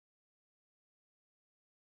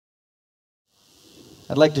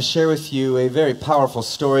I'd like to share with you a very powerful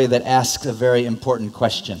story that asks a very important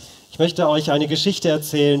question. Ich möchte euch eine Geschichte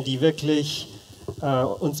erzählen, die wirklich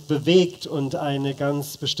uns bewegt und eine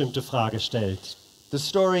ganz bestimmte Frage stellt. The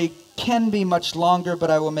story can be much longer, but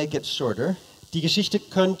I will make it shorter. Die Geschichte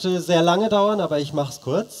könnte sehr lange dauern, aber ich mache es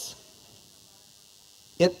kurz.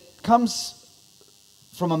 It comes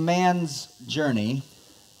from a man's journey,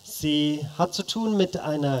 Sie hat zu tun mit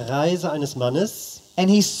einer Reise eines Mannes. and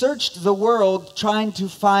he searched the world trying to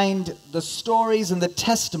find the stories and the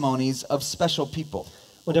testimonies of special people.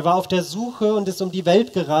 Und er war auf der Suche und ist um die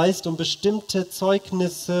Welt gereist, um bestimmte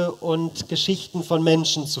Zeugnisse und Geschichten von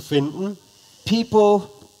Menschen zu finden. People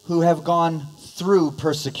who have gone through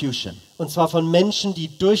persecution Und zwar von Menschen,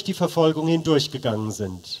 die durch die Verfolgung hindurchgegangen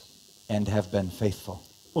sind and have been faithful.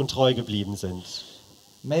 und treu geblieben sind.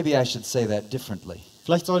 Maybe I should say that differently.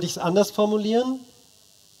 Vielleicht sollte ich es anders formulieren,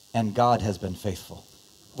 And God has been faithful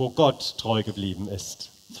wo Gott treu geblieben ist,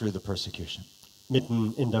 through the persecution.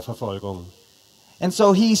 mitten in der Verfolgung. And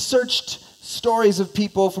so he searched stories of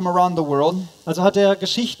people from around the world, Also hat er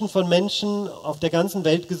Geschichten von Menschen auf der ganzen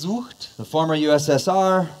Welt gesucht, the former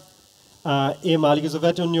USSR, ehemalige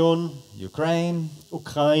Sowjetunion, Ukraine,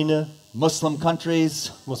 Ukraine, Muslim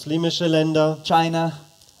countries, muslimische Länder, China,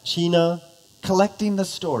 China, collecting the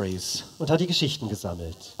stories und hat die Geschichten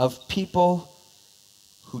gesammelt. of people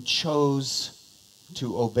who chose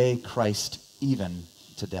to obey Christ even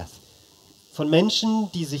to death. Von Menschen,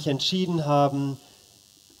 die sich entschieden haben,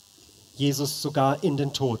 Jesus sogar in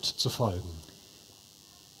den Tod zu folgen.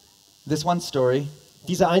 This one story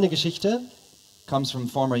Diese eine Geschichte comes from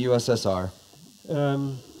former USSR.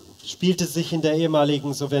 spielte sich in der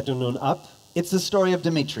ehemaligen Sowjetunion ab. It's the story of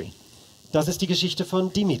Dmitri. Das ist die Geschichte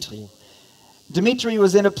von Dimitri. Dmitri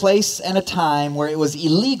was in a place and a time where it was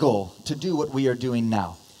illegal to do what we are doing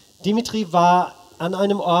now. Dimitri war an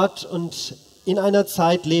einem Ort und in einer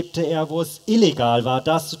Zeit lebte er, wo es illegal war,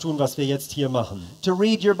 das zu tun, was wir jetzt hier machen. To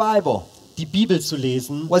read your Bible Die Bibel zu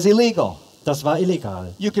lesen, was illegal. das war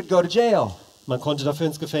illegal. You could go to jail. Man konnte dafür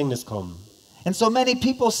ins Gefängnis kommen. And so many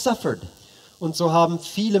people suffered. Und so haben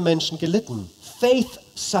viele Menschen gelitten. Faith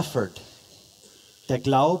suffered. Der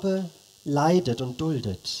Glaube leidet und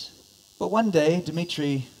duldet. But one day,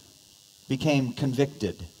 Dmitri became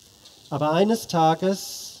convicted. Aber eines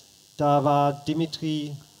Tages, da war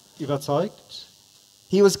Dimitri überzeugt.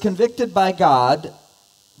 He was convicted by God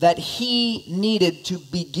that he needed to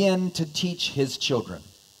begin to teach his children.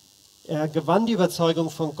 Er gewann die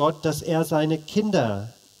Überzeugung von Gott, dass er seine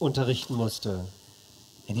Kinder unterrichten musste.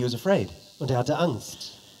 And he was afraid. Und er hatte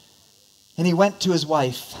Angst. And he went to his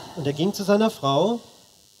wife, Und er ging zu seiner Frau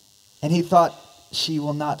and he thought, she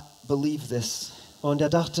will not believe this. und er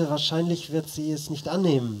dachte, wahrscheinlich wird sie es nicht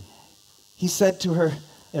annehmen. He said to her,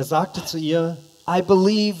 Er sagte zu ihr, I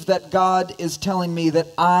believe that God is telling me that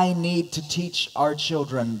I need to teach our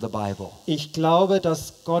children the Bible. ich glaube,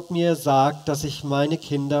 dass Gott mir sagt, dass ich meine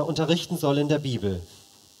Kinder unterrichten soll in der Bibel.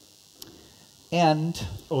 And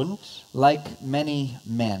Und, like many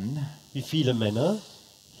men, wie viele Männer,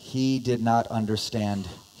 he did not understand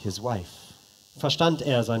his wife. verstand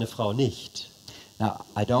er seine Frau nicht. Now,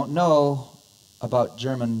 I don't know about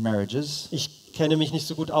German marriages. Ich kenne mich nicht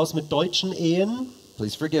so gut aus mit deutschen Ehen,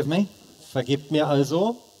 Please forgive me. vergebt mir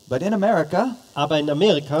also. But in America, Aber in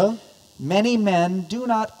Amerika many men do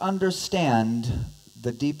not understand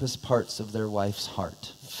the deepest parts of their wife's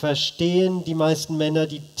heart. verstehen die meisten Männer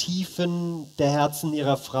die Tiefen der Herzen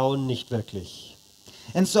ihrer Frauen nicht wirklich.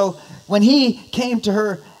 And so when he came to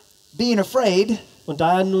her being afraid Und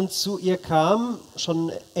da er nun zu ihr kam,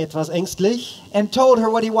 schon etwas ängstlich, and told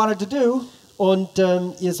her what he wanted to do, und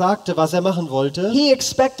ihr sagte, was er machen wollte, he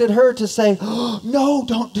expected her to say, "Oh, no,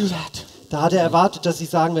 don't do that." da hat er erwartet, dass sie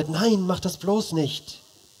sagen wird, nein, mach das bloß nicht.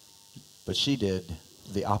 But she did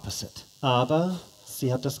the opposite. Aber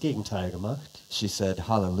sie hat das Gegenteil gemacht. She said,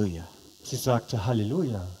 "Hallelujah. Sie sagte,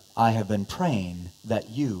 Halleluja, I have been praying that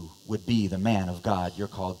you would be the man of God you're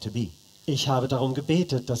called to be." ich habe darum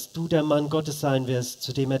gebetet, dass du der Mann Gottes sein wirst,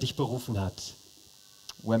 zu dem er dich berufen hat.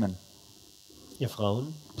 Women, Ihr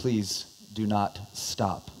Frauen, please do not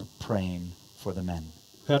stop praying for the men.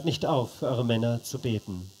 hört nicht auf, für eure Männer zu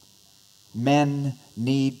beten. Men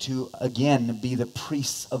need to again be the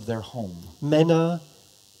priests of their home. Männer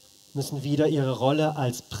müssen wieder ihre Rolle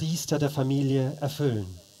als Priester der Familie erfüllen.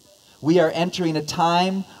 We are entering a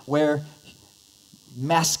time where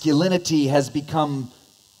masculinity has become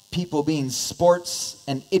people being sports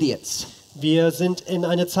and idiots. Wir sind in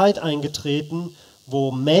eine Zeit eingetreten,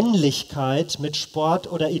 wo Männlichkeit mit Sport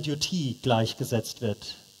oder Idiotie gleichgesetzt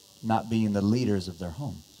wird. Not being the leaders of their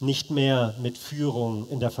home. Nicht mehr mit Führung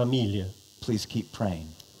in der Familie. Please keep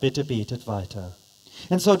praying. Bitte betet weiter.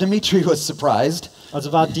 And so Dmitri was surprised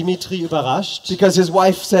Also war Dimitri überrascht, because his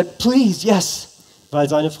wife said, please, yes. weil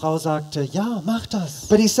seine Frau sagte, ja, mach das.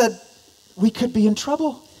 But he said, we could be in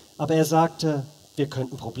trouble. Aber er sagte, wir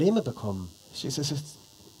könnten Probleme bekommen. She says,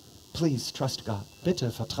 please trust God.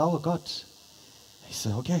 Bitte, vertraue Gott. He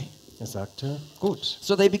said, okay. Er sagte, gut.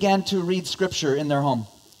 So they began to read scripture in their home,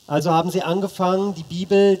 Also haben sie angefangen, die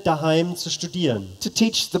Bibel daheim zu studieren. to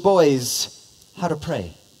teach the boys how to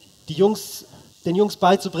pray. Den Jungs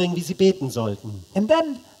beizubringen, wie sie beten sollten. And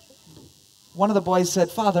then one of the boys said,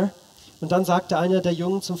 Father, Und dann sagte einer der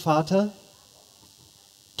Jungen zum Vater,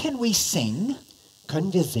 can we sing?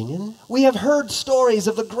 können wir singen? We have heard stories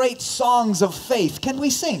of the great songs of faith. Can we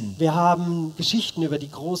sing? Wir haben Geschichten über die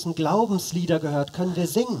großen Glaubenslieder gehört. Können wir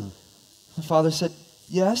singen? The father said,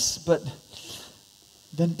 yes, but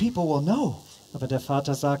then people will know. Aber der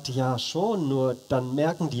Vater sagte, ja schon, nur dann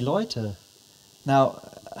merken die Leute. Now,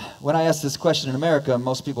 when I ask this question in America,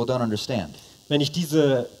 most people don't understand. Wenn ich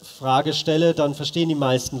diese Frage stelle, dann verstehen die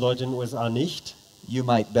meisten Leute in den USA nicht. You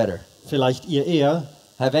might better. Vielleicht ihr eher.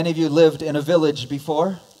 Have any of you lived in a village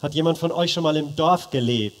before? Hat jemand von euch schon mal im Dorf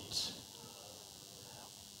gelebt?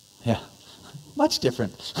 Yeah, much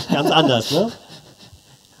different. Ganz anders, ne?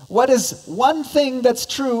 What is one thing that's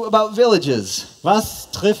true about villages?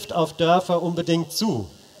 Was trifft auf Dörfer unbedingt zu?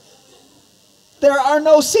 There are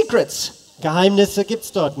no secrets, Geheimnisse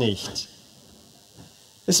gibt's dort nicht.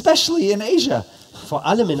 especially in Asia. Vor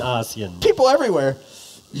allem in Asien, People everywhere.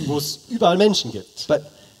 wo es überall Menschen gibt. But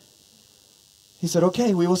he said,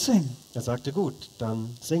 okay, we will sing. Er sagte, gut,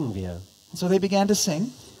 dann singen wir. And so they began to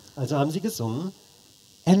sing. Also haben sie gesungen.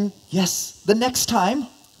 And yes, the next time,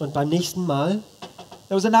 Und beim nächsten Mal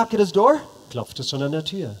there was a knock at his door. klopfte es schon an der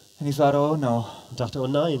Tür. And he thought, oh no, Und dachte, oh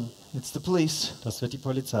nein, it's the police. das wird die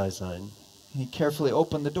Polizei sein. He carefully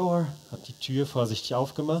opened the door. Hat die Tür vorsichtig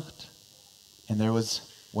aufgemacht. And there was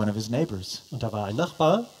one of his neighbors. Und da war ein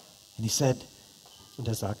Nachbar. And he said, Und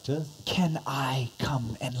er sagte, can I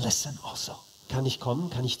come and listen also? kann ich kommen?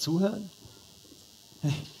 Kann ich zuhören?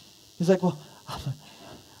 He's like, well,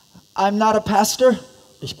 I'm not a pastor.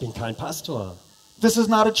 Ich bin kein Pastor. This is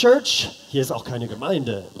not a church. Hier ist auch keine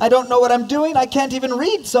Gemeinde. I don't know what I'm doing. I can't even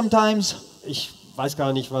read sometimes. Ich weiß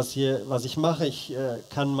gar nicht, was ich mache. Ich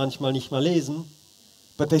kann manchmal nicht mal lesen.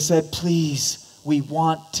 But they said, please, we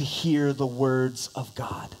want to hear the words of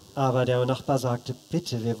God. Aber der Nachbar sagte,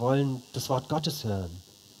 bitte, wir wollen das Wort Gottes hören.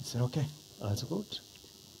 He said, okay. Also gut.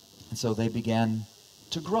 And so they began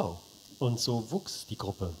to grow. Und so wuchs die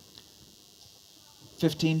Gruppe.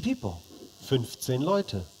 15 people, 15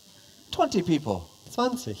 Leute, 20 people.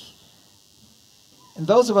 20. And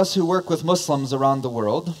those of us who work with Muslims around the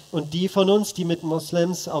world, Und die von uns, die mit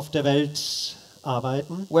Moslems auf der Welt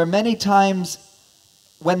arbeiten, where many times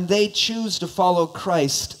when they choose to follow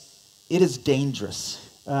Christ, it is dangerous.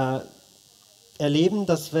 erleben,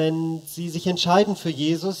 dass wenn sie sich entscheiden für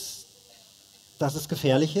Jesus, dass es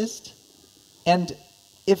gefährlich ist. And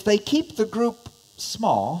if they keep the group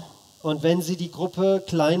small, Und wenn sie die Gruppe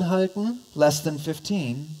klein halten, less than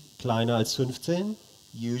 15, kleiner als 15,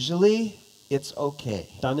 usually it's okay.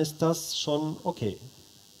 dann ist das schon okay.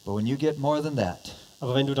 But when you get more than that,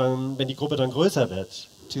 Aber wenn die Gruppe dann größer wird,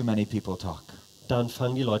 too many people talk. dann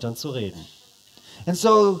fangen die Leute an zu reden. And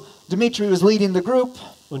so Dmitri was leading the group,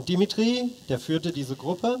 Und Dimitri, der führte diese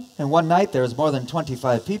Gruppe. and one night there was more than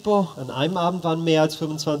 25 people, An einem Abend waren mehr als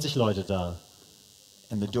 25 Leute da.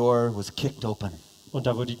 and the door was kicked open. Und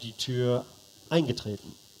da wurde die Tür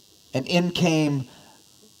eingetreten. And in came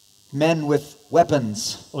men with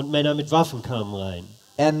weapons, Und Männer mit Waffen kamen rein.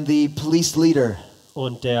 and the police leader.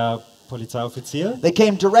 Und der Polizeioffizier They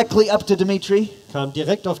came directly up to Dmitri. kam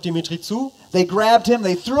direkt auf Dimitri zu, They grabbed him,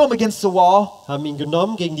 they threw him against the wall, haben ihn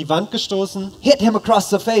genommen, gegen die Wand gestoßen, hit him across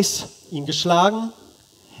the face, ihn geschlagen.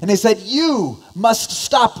 and they said, "You must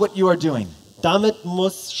stop what you are doing." Damit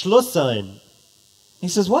muss Schluss sein. He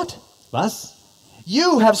says, "What? Was?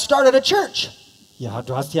 You have started a church." Ja,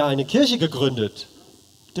 du hast ja eine Kirche gegründet.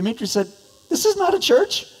 Dmitri said, "This is not a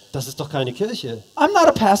church. Das ist doch keine Kirche. I'm not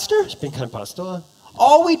a pastor. Ich bin kein Pastor.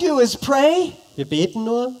 All we do is pray, Wir beten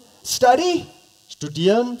nur, study,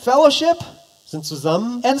 studieren, fellowship, sind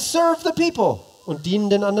zusammen and serve the people. und dienen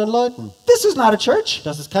den anderen Leuten. This is not a church."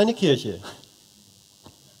 Das ist keine Kirche.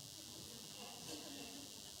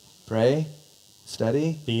 Pray,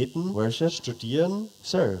 study, Beten, worship, studieren,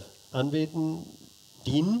 serve. anbeten,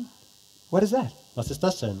 dienen. What is that? Was ist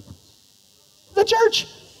das denn? The church.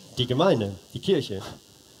 Die Gemeinde, die Kirche.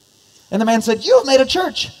 And the man said, "You've made a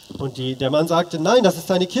church. Und der Mann sagte, nein, das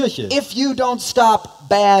ist eine Kirche. If you don't stop,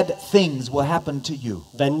 bad things will happen to you."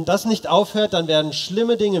 Wenn das nicht aufhört, dann werden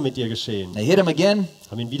schlimme Dinge mit dir geschehen. They hit him again.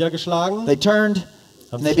 Haben ihn wieder geschlagen, They turned.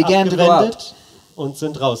 haben They sich began to go out. abgewendet und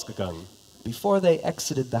sind rausgegangen. Before they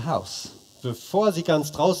exited the house, Bevor sie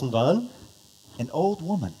ganz draußen waren, an old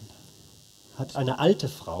woman hat eine alte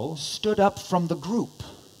Frau stood up from the group,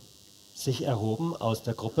 sich erhoben aus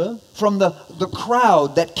der Gruppe. from the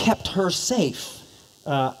crowd that kept her safe.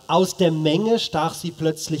 Aus der Menge stach sie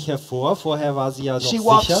plötzlich hervor. Vorher war sie ja noch She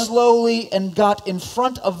walked sicher. slowly and got in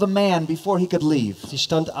front of the man before he could leave. Sie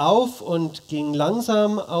stand auf und ging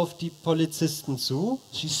langsam auf die Polizisten zu,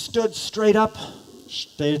 She stood straight up,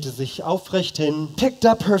 stellte sich aufrecht hin, picked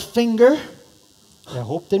up her finger,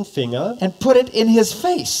 erhob den Finger and put it in his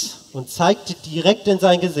face. und zeigte direkt in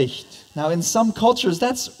sein Gesicht. Now, in some cultures,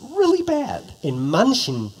 that's really bad. In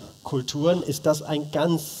manchen Kulturen ist das ein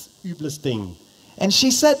ganz übles Ding. And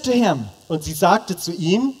she said to him, Und sie sagte zu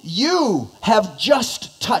ihm, "You have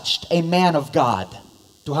just touched a man of God.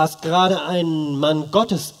 du hast gerade einen Mann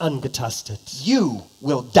Gottes angetastet. You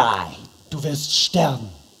will die." Du wirst sterben.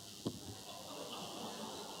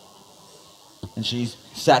 And she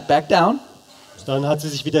sat back down. Dann hat sie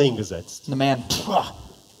sich wieder hingesetzt. The man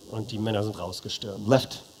Und die Männer sind rausgestürmt,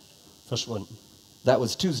 left. verschwunden. That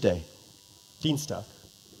was Tuesday. Dienstag,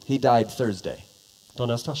 He died Thursday.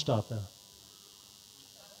 Donnerstag starb er.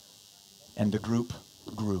 And the group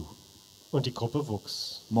grew. Und die Gruppe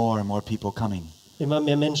wuchs. More and more people coming Immer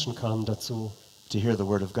mehr Menschen kamen dazu, to hear the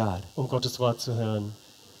word of God. um Gottes Wort zu hören.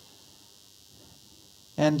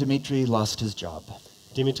 And Dmitri lost his job.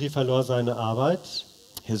 Dimitri verlor seine Arbeit,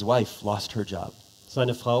 His wife lost her job.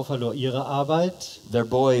 seine Frau verlor ihre Arbeit, Their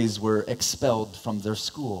boys were expelled from their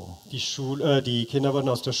school. die Kinder wurden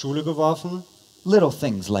aus der Schule geworfen. Little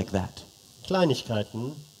things like that.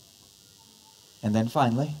 Kleinigkeiten, And then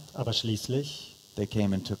finally, aber schließlich they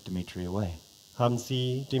came and took Dmitri away. haben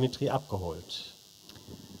sie Dimitri abgeholt.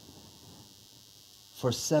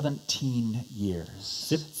 For 17 years,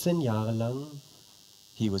 17 Jahre lang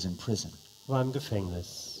he was in prison. war er im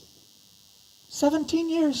Gefängnis. 17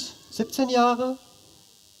 years. 17 Jahre?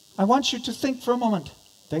 I want you to think for a moment.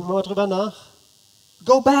 Denk mal drüber nach.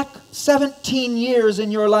 Go back 17 years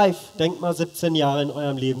in your life. Denkt mal 17 Jahre in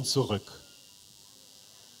eurem Leben zurück.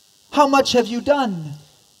 How much have you done?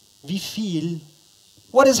 Wie viel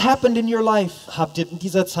What has happened in your life? habt ihr in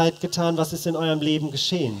dieser Zeit getan? Was ist in eurem Leben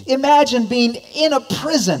geschehen? Imagine being in a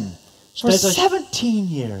prison for Stellt euch 17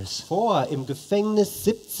 years vor, im Gefängnis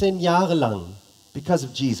 17 Jahre lang because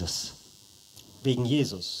of Jesus. wegen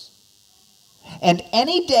Jesus. And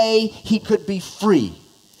any day he could be free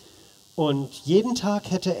Und jeden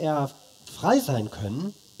Tag hätte er frei sein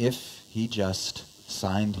können, if he just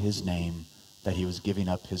signed his name that he was giving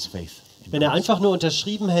up his faith in wenn er Christ. einfach nur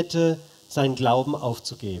unterschrieben hätte, seinen Glauben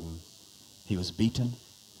aufzugeben. He was beaten,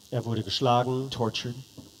 Er wurde geschlagen, tortured,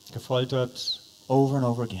 gefoltert, over and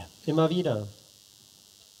over again. immer wieder.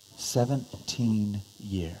 17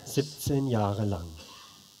 years. 17 Jahre lang.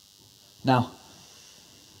 Now,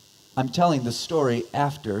 I'm telling the story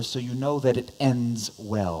after so you know that it ends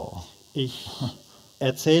well. Ich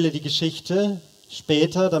erzähle die Geschichte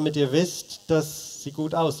später, damit ihr wisst, dass sie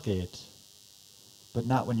gut ausgeht. But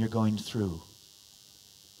not when you're going through.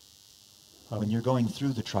 When you're going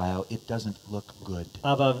through the trial, it doesn't look good.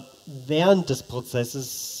 Aber während des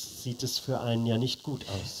Prozesses sieht es für einen ja nicht gut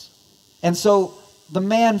aus. And so the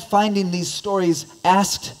man finding these stories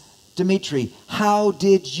asked Dmitri, "How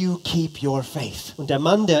did you keep your faith?" Und der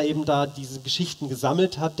Mann, der eben da diese Geschichten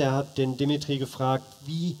gesammelt hat, der hat den Dimitri gefragt,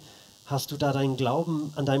 wie hast du da deinen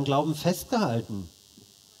Glauben, an deinem Glauben festgehalten?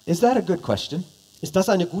 Is that a good question? Ist das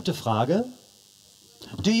eine gute Frage?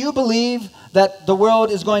 Do you believe that the world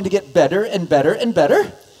is going to get better and better and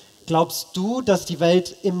better? Glaubst du, dass die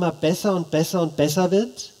Welt immer besser und besser und besser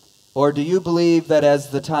wird? Or do you believe that as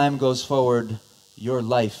the time goes forward, your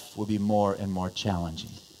life will be more and more challenging?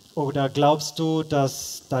 Oder glaubst du,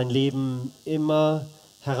 dass dein Leben immer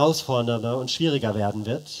herausfordernder und schwieriger werden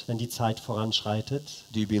wird, wenn die Zeit voranschreitet?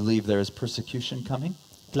 Do you believe there is persecution coming?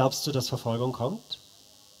 Glaubst du, dass Verfolgung kommt?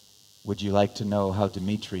 Would you like to know how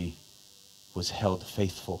Dmitri was held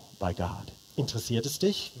faithful by God? Interessiert es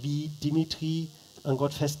dich, wie Dimitri an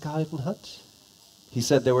Gott festgehalten hat? He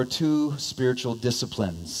said there were two spiritual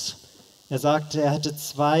disciplines. Er sagte, er hätte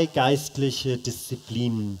zwei geistliche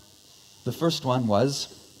Disziplinen. The first one was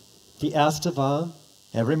Die erste war,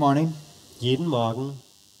 every morning jeden Morgen,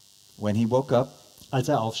 when he woke up, als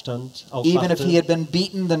er aufstand, even if he aufwachte, had been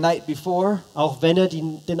beaten the night before, auch wenn er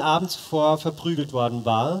den Abend zuvor verprügelt worden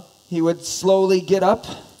war, he would slowly get up,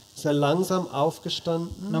 ist er langsam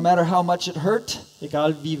aufgestanden, no matter how much it hurt,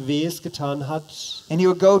 egal wie weh es getan hat, and he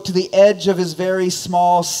would go to the edge of his very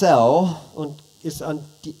small cell, und ist an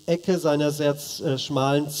die Ecke seiner sehr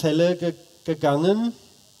schmalen Zelle gegangen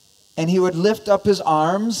And he would lift up his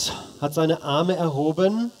arms. hat seine Arme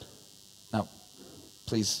erhoben. Now,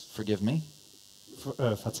 please forgive me.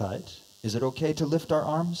 Verzeiht. Is it okay to lift our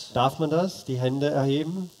arms? Darf man das? Die Hände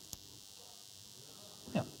erheben?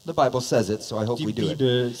 Yeah, the Bible says it, so I hope Die we do it.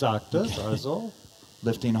 Bibel sagt es, also.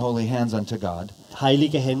 Lifting holy hands unto God.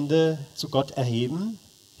 Heilige Hände zu Gott erheben.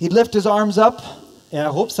 He'd lift his arms up Er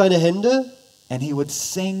erhob seine Hände and he would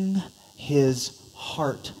sing his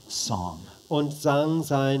heart song. und sang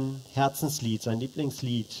sein Herzenslied, sein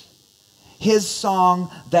Lieblingslied. His song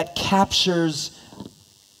that captures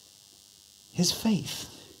his faith.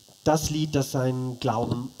 Das Lied, das seinen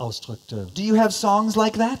Glauben ausdrückte. Do you have songs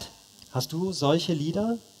like that? Hast du solche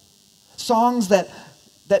Lieder? Songs that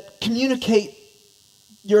communicate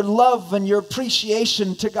your love and your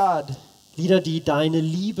appreciation to God. Lieder, die deine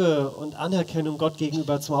Liebe und Anerkennung Gott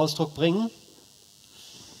gegenüber zum Ausdruck bringen?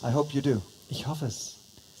 I hope you do. Ich hoffe es.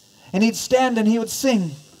 And he'd stand and he would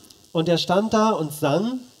sing Und er stand da und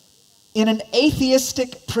sang in an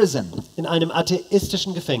atheistic prison, in einem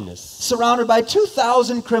atheistischen Gefängnis surrounded by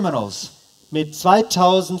 2,000 criminals, mit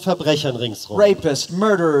 2000 Verbrechern ringsherum. rapists,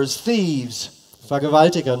 murderers, thieves.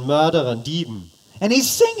 Vergewaltigern, Mörderern, Dieben. And he's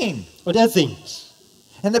singing. Und er singt.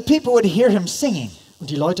 And the people would hear him singing. Und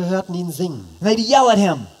die Leute hörten ihn singen And they'd yell at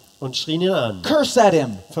him, und schrien ihn an, curse at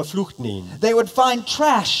him. verfluchten ihn, They would find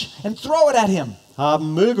trash and throw it at him.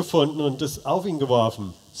 haben Müll gefunden und es auf ihn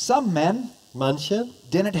geworfen. Some men Manche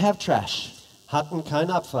didn't have trash, hatten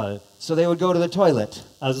keinen Abfall, so they would go to the toilet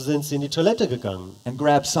also sind sie in die Toilette gegangen and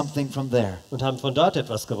grab something from there und haben von dort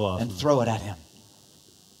etwas geworfen. and throw it at him.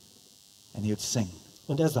 And he would sing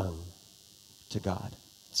Und er sang to God,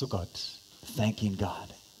 zu Gott, thanking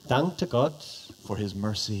God dankte Gott for his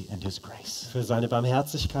mercy and his grace für seine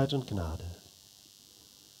Barmherzigkeit und Gnade.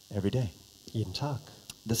 every day. Jeden Tag.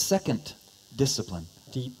 The second discipline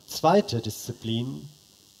Die zweite Disziplin,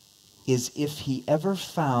 is if he ever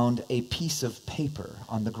found a piece of paper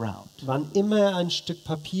on the ground. wann immer er ein Stück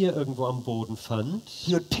Papier irgendwo am Boden fand,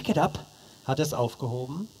 He would pick it up, hat er es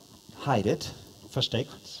aufgehoben, hide it,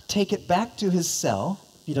 versteckt, take it back to his cell,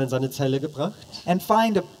 wieder in seine Zelle gebracht and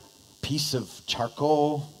find a piece of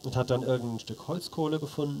charcoal und hat dann irgendein Stück Holzkohle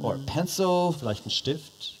gefunden, or pencil, vielleicht einen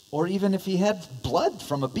Stift or even if he had blood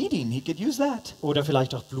from a beating, he could use that. oder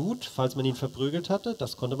vielleicht auch Blut, falls man ihn verprügelt hatte,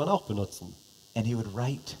 das konnte man auch benutzen. And he would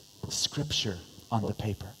write scripture on the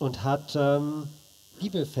paper. Und hat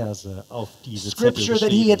Bibelverse auf diese Scripture Zettel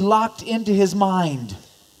that he had geschrieben. locked into his mind.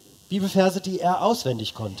 Bibelverse, die er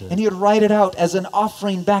auswendig konnte. And he would write it out as an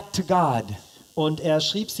offering back to God. Und er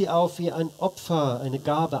schrieb sie auf wie ein Opfer, eine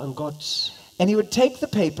Gabe an Gott. And he would take the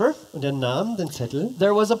paper. Und er nahm den Zettel.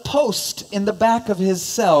 There was a post in the back of his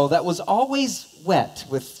cell that was always wet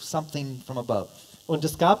with something from above. Und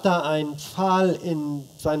es gab da einen Pfahl in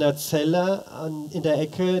seiner Zelle in der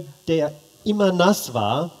Ecke, der immer nass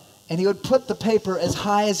war. And he would put the paper as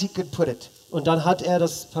high as he could put it. Und dann hat er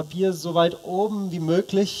das Papier so weit oben wie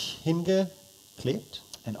möglich hingeklebt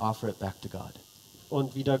And offer it back to God.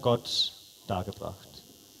 und wieder Gott dargebracht.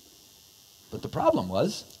 But the problem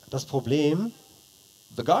was, Das Problem,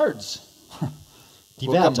 the guards die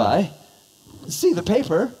would come Wärter by, see the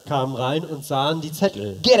paper, kamen rein und sahen die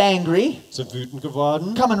Zettel, get angry, sind wütend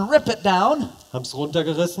geworden, come and rip it down, haben es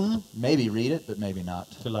runtergerissen, maybe read it, but maybe not,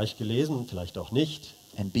 vielleicht gelesen, vielleicht auch nicht,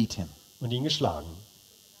 and beat him. und ihn geschlagen.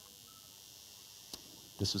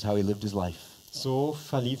 This was how he lived his life, So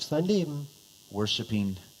verlief sein Leben.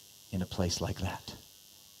 worshiping in a place like that.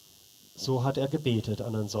 So hat er gebetet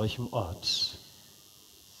an einem solchen Ort.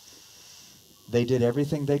 They did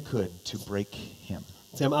everything they could to break him.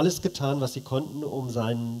 Sie haben alles getan, was sie konnten, um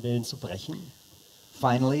seinen Willen zu brechen.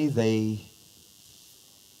 Finally,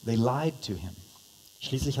 they lied to him.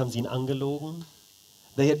 Schließlich haben sie ihn angelogen.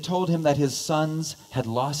 They had told him that his sons had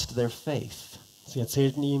lost their faith Sie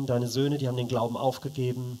erzählten ihm, deine Söhne, die haben den Glauben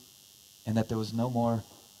aufgegeben and that there was no more,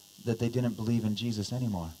 that they didn't believe in Jesus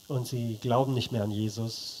anymore. und sie glauben nicht mehr an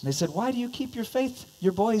Jesus. And they said, why do you keep your faith?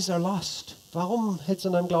 Your boys are lost. Warum hältst du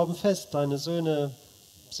an deinem Glauben fest? Deine Söhne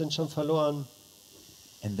sind schon verloren.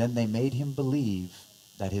 And then they made him believe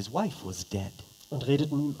that his wife was dead. Und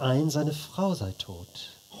redeten ihm ein, seine Frau sei tot.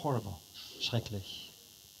 Horrible. Schrecklich.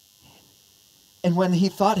 And when he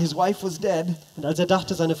thought his wife was dead, Und als er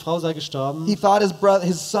dachte, seine Frau sei gestorben he thought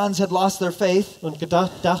his sons had lost their faith, und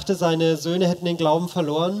dachte, seine Söhne hätten den Glauben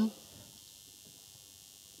verloren,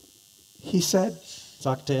 he said,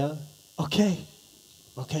 sagte er, okay,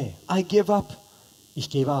 okay, I give up. ich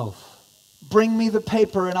gebe auf. Bring me the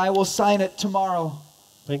paper and I will sign it tomorrow.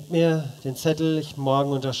 Bringt mir den Zettel,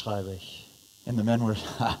 morgen unterschreibe ich. And the men were,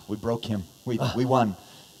 we broke him. We won.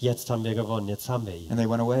 Jetzt haben wir gewonnen, jetzt haben wir ihn. And they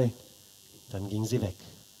went away. Dann gingen sie weg.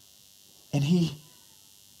 And he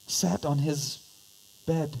sat on his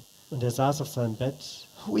bed, Und er saß auf seinem Bett,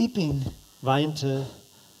 weeping. weinte.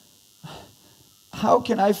 How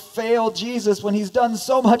can I fail Jesus when he's done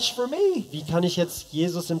so much for me? Wie kann ich jetzt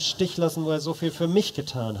Jesus im Stich lassen, wo er so viel für mich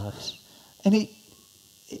getan hat? And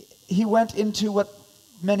he went into what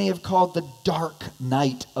many have called the dark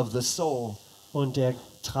night of the soul. Und er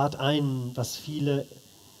trat ein, was viele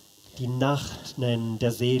die Nacht nennen,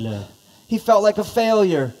 der Seele. He felt like a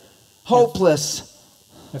failure, hopeless,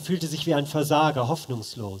 Er fühlte sich wie ein Versager,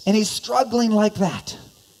 hoffnungslos. and he's struggling like that.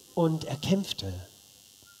 Und er kämpfte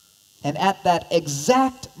And at that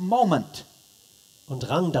exact moment, und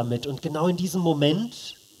rang damit. Und genau in diesem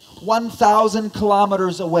Moment, 1,000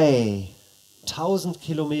 kilometers away, 1000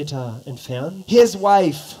 Kilometer entfernt, his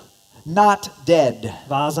wife, not dead.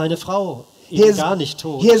 war seine Frau eben His, gar nicht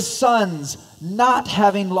tot. his sons, not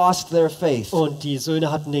having lost their faith. Und die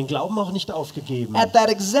Söhne hatten den Glauben auch nicht aufgegeben. At that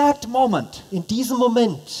exact moment, In diesem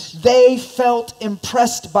Moment they felt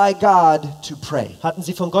impressed by God to pray. hatten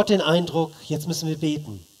sie von Gott den Eindruck, jetzt müssen wir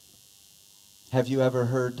beten. Have you ever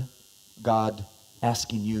heard God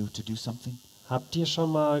asking you to do something? Habt ihr schon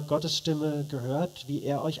mal Gottes Stimme gehört, wie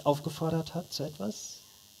er euch aufgefordert hat zu etwas?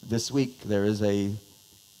 This week there is a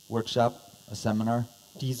workshop, a seminar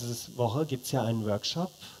Diese Woche gibt es ja einen Workshop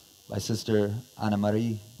by Sister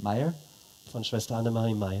Anna-Marie Meyer von Schwester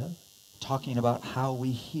Annemarie Meyer talking about how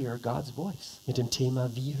we hear God's voice. mit dem Thema,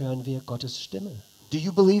 wie hören wir Gottes Stimme? Do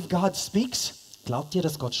you believe God speaks? Glaubt ihr,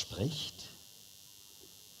 dass Gott spricht?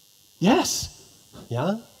 Yes.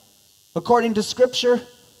 Ja? According to Scripture,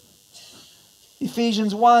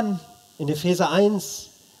 Ephesians 1, In Epheser 1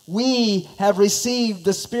 we have received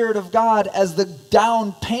the Spirit of God as the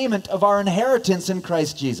down payment of our inheritance in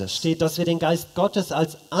Christ Jesus. steht, dass wir den Geist Gottes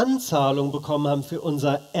als Anzahlung bekommen haben für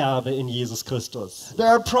unser Erbe in Jesus Christus. There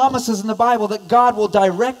are promises in the Bible that God will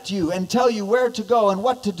direct you and tell you where to go and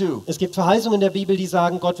what to do. Es gibt Verheißungen in der Bibel, die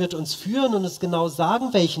sagen, Gott wird uns führen und uns genau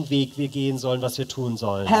sagen, welchen Weg wir gehen sollen, was wir tun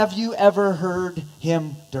sollen. Have you ever heard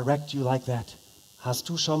Him direct you like that? Hast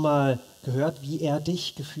du schon mal gehört, wie er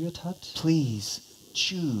dich geführt hat? Please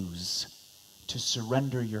choose to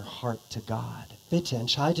surrender your heart to God Bitte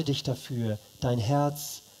entscheide dich dafür, dein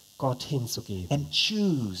Herz Gott hinzugeben. and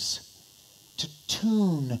choose to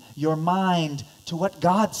tune your mind to what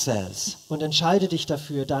God says. Und entscheide dich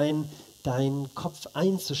dafür, deinen Kopf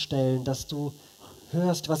einzustellen, dass du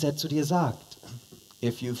hörst, was er zu dir sagt.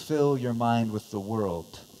 If you fill your mind with the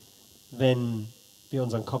world, Wenn wir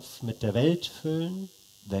unseren Kopf mit der Welt füllen,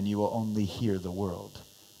 then you will only hear the world.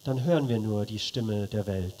 dann hören wir nur die Stimme der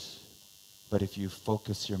Welt. But if you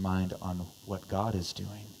focus your mind on what God is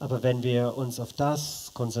doing, Aber wenn wir uns auf das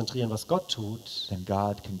konzentrieren, was Gott tut, then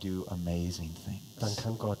God can do amazing dann things.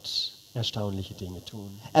 kann Gott erstaunliche Dinge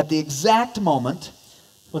tun. At the exact moment,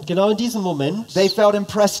 Und genau in diesem Moment they felt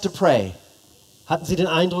impressed to pray. hatten sie den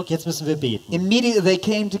Eindruck, jetzt müssen wir beten. Immediately they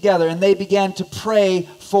came together and they began to pray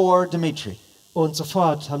for Dimitri. Und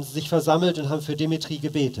sofort haben sie sich versammelt und haben für Dimitri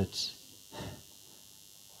gebetet.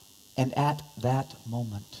 And at that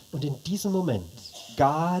moment, Und in diesem Moment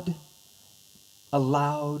God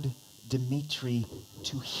allowed Dimitri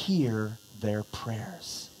to hear their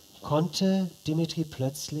prayers. konnte Dimitri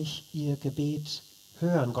plötzlich ihr Gebet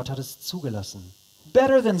hören. Gott hat es zugelassen.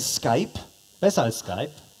 Better than Skype, Besser als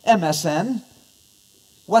Skype, MSN,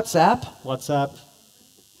 WhatsApp. WhatsApp.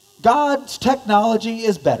 God's technology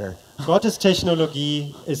is better. Gottes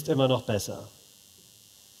Technologie ist immer noch besser.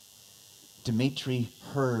 Dimitri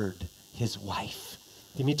heard his wife,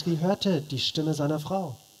 Dimitri hörte die Stimme seiner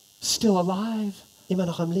Frau. still alive, Immer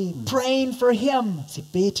noch am Leben. praying for him Sie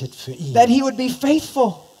betet für ihn, that he would be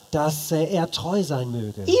faithful dass er treu sein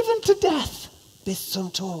möge. even to death. Bis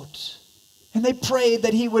zum Tod. And they prayed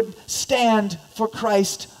that he would stand for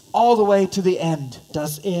Christ all the way to the end.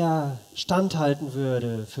 Dass er standhalten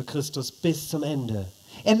würde für Christus bis zum Ende.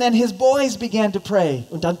 And then his boys began to pray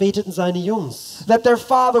Und dann beteten seine Jungs, that their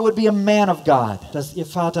father would be a man of God, dass ihr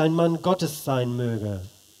Vater ein Mann Gottes sein möge,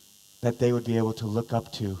 that they would be able to look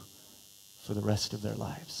up to for the rest of their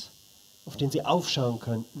lives. auf den sie aufschauen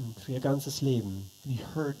könnten für ihr ganzes Leben. And he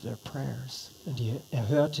heard their prayers. Und er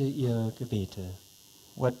hörte ihre Gebete.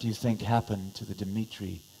 What do you think happened to the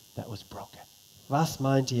Dimitri that was broken? Was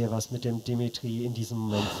meint ihr, was mit dem Dimitri in diesem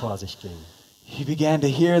Moment vor sich ging? He began to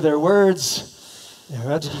hear their words. Er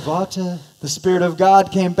hörte die Worte, The Spirit of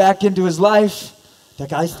God came back into his life. der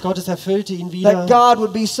Geist Gottes erfüllte ihn wieder. That God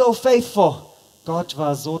would be so faithful. Gott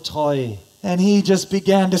war so treu And he just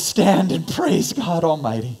began to stand and praise God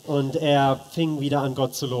Almighty. und er fing wieder an,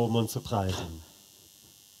 Gott zu loben und zu preisen.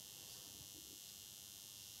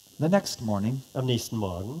 The next morning, Am nächsten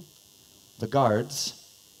Morgen, the guards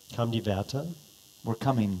kamen die Wärter, were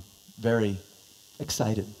coming very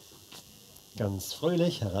excited. ganz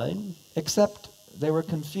fröhlich herein. Except they were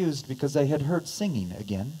confused because they had heard singing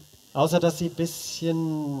again. Außer, dass sie ein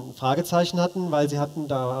bisschen Fragezeichen hatten, weil sie hatten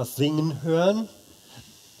da was singen hören.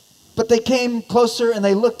 But they came closer and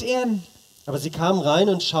they looked in. Aber sie kamen rein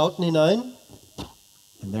und schauten hinein.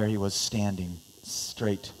 And there he was standing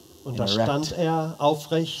straight Und and da stand erect. er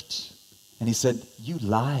aufrecht And he said, "You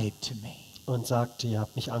lied to me. und sagte, ihr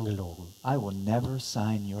habt mich angelogen. I will never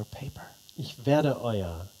sign your paper. Ich werde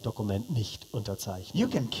euer Dokument nicht unterzeichnen. You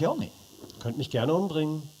can kill me. Könnt mich gerne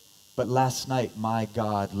umbringen. But last night my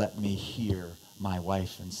God let me hear my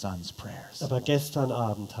wife and son's prayers." Aber gestern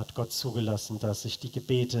Abend hat Gott zugelassen, dass ich die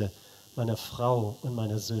Gebete meiner Frau und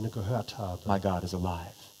meiner Söhne gehört habe. My God is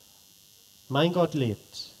alive. Mein Gott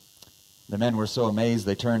lebt. The men were so amazed,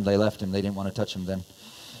 they turned, they left him. They didn't want to touch him then.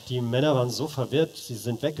 Die Männer waren so verwirrt, sie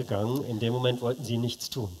sind weggegangen. In dem Moment wollten sie nichts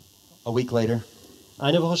tun. A week later,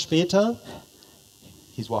 Eine Woche später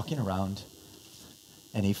he's walking around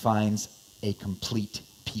and he finds a complete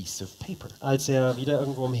piece of paper als er wieder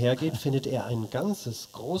irgendwo umhergeht, findet er ein ganzes,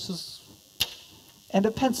 großes and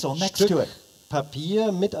a pencil next to Stück it.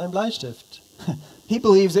 Papier mit einem Bleistift. He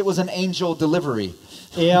believes it was an angel delivery.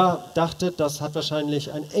 Er dachte, das hat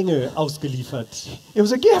wahrscheinlich ein Engel ausgeliefert. It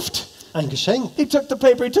was a gift. Ein Geschenk. He took the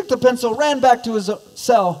paper, he took the pencil, ran back to his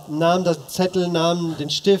cell. Nahm das Zettel, nahm den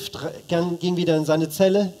Stift, ging wieder in seine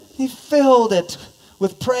Zelle. He filled it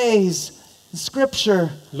with praise, scripture,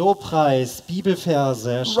 Lobpreis, Bibelverse,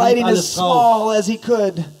 er schrieb writing as alles drauf. small as he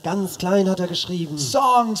could. Ganz klein hat er geschrieben.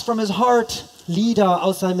 Songs from his heart, Lieder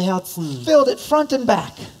aus seinem Herzen. filled it front and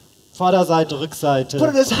back. Vorderseite, Put it Rückseite.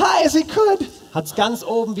 as high as he could Hat's ganz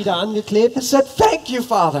oben wieder angeklebt. and said, "Thank you,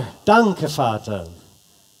 Father." Danke, Vater.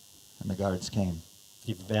 And the guards came.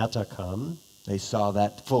 Die Wärter kamen, They saw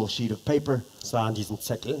that full sheet of paper. sahen diesen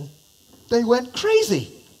Zettel, They went crazy.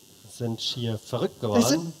 sind schier verrückt They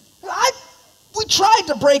said, geworden. We tried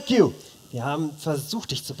to break you." Wir haben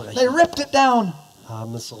versucht, dich zu They brechen. ripped it down.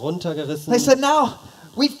 Haben es runtergerissen. They said, "Now,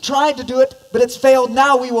 we've tried to do it, but it's failed.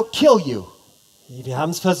 Now we will kill you." Wir haben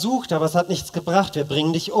es versucht, aber es hat nichts gebracht. Wir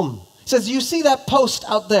bringen dich um. He says, "You see that post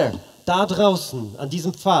out there? Da draußen, an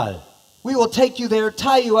diesem Pfahl, We will take you there,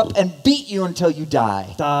 tie you up, and beat you until you die."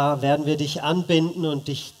 da werden wir dich anbinden und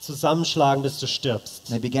dich zusammenschlagen, bis du stirbst.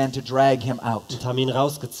 They began to drag him out. Und haben ihn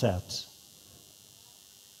rausgezerrt.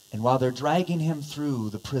 And while they're dragging him through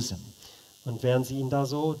the prison, Und während sie ihn da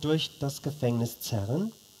so durch das Gefängnis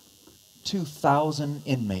zerren, 2,000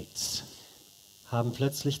 inmates haben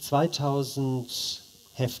plötzlich 2000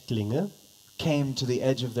 Häftlinge came to the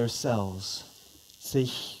edge of their cells,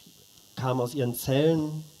 kamen aus ihren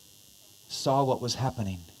Zellen saw what was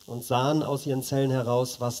happening, und sahen aus ihren Zellen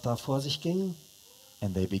heraus, was da vor sich ging.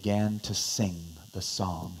 and they began to sing the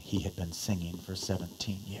song he had been singing for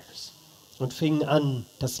 17 years. Und fingen an,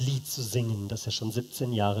 das Lied zu singen, das er schon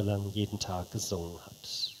 17 Jahre lang jeden Tag gesungen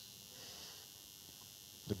hat.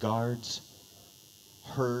 The guards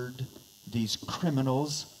heard these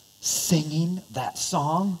criminals singing that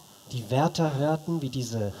song. Die Wärter hörten, wie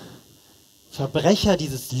diese Verbrecher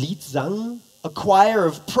dieses Lied sangen, A choir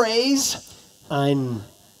of praise ein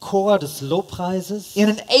Chor des Lobpreises in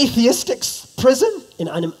an atheistic prison. in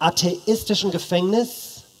einem atheistischen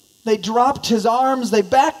Gefängnis. They dropped his arms, they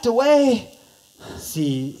backed away.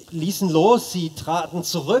 Sie ließen los, sie traten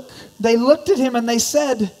zurück, They looked at him and they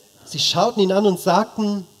said, sie schauten ihn an und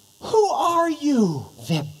sagten, "Who are you?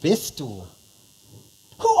 wer bist du?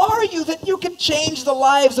 Who are you that you can change the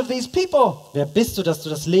lives of these people?" Wer bist du, dass du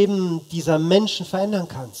das Leben dieser Menschen verändern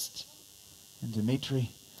kannst? And Dimitri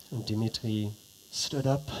Und Dimitri stood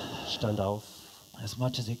up stand auf, as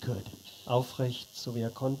much as he could, aufrecht, so wie er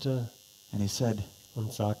konnte, and he said,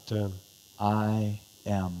 und sagte, "I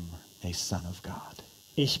am a son of God.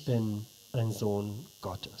 ich bin ein Sohn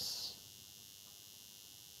Gottes.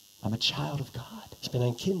 I'm a child of God." Ich bin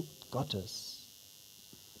ein Kind Gottes.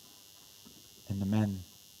 And the men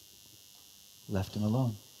left him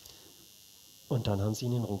alone, Und dann haben sie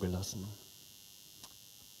ihn in Ruhe gelassen.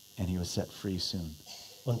 and he was set free soon.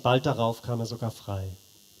 Und bald darauf kam er sogar frei.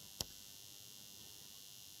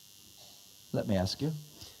 Let me ask you,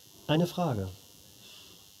 Eine Frage.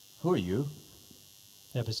 who are you?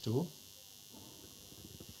 Wer bist du?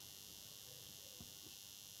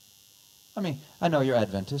 I know you're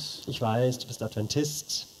Adventist, Ich weiß, du bist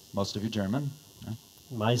Adventist. most of you German,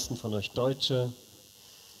 Die meisten von euch Deutsche.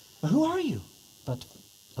 but who are you?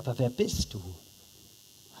 Aber wer bist du?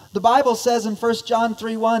 The Bible says in 1 John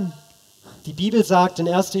 3:1, Die Bibel sagt in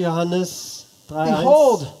 1. Johannes 3,1,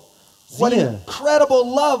 "Behold, What Siehe, incredible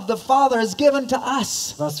love the Father has given to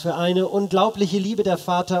us, was für eine unglaubliche Liebe der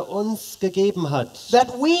Vater uns gegeben hat, that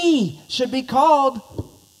we should be called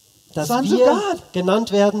dass sons of wir God.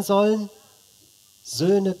 genannt werden sollen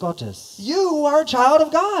Söhne Gottes. You are a child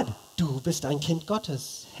of God. Du bist ein Kind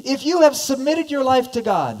Gottes. If you have submitted your life to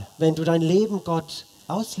God, Wenn du dein Leben Gott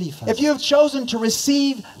auslieferst, if you have chosen to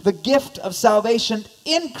receive the gift of salvation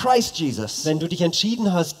in Christ Jesus, wenn du dich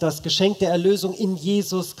entschieden hast, das Geschenk der Erlösung in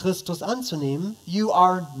Jesus Christus anzunehmen, you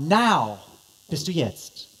are now bist du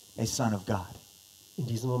jetzt a son of God. in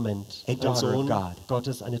diesem Moment A ein daughter of Sohn God.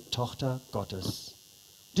 Gottes, eine Tochter Gottes.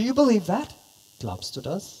 Do you believe that? Glaubst du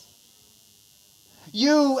das?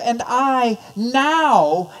 You and I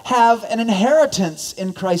now have an inheritance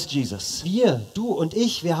in Christ Jesus. Wir, du und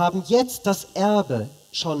ich, wir haben jetzt das Erbe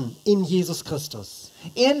schon in Jesus Christus.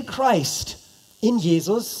 In Christ, In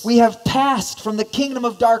Jesus we have passed from the kingdom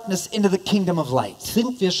of darkness into the kingdom of light.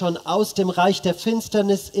 sind wir schon aus dem Reich der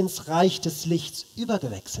Finsternis ins Reich des Lichts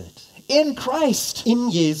übergewechselt. In Christ, In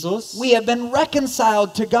Jesus we have been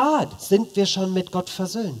reconciled to God, sind wir schon mit Gott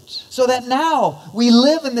versöhnt, so that now we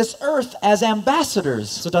live in this earth as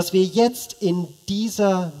ambassadors, sodass wir jetzt in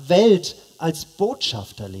dieser Welt als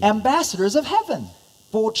Botschafter leben. ambassadors of heaven,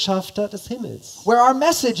 Botschafter des Himmels, where our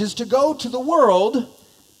message is to go to the world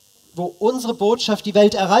wo unsere Botschaft die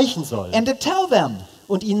Welt erreichen soll and to tell them,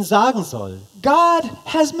 und ihnen sagen soll, God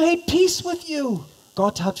has made peace with you.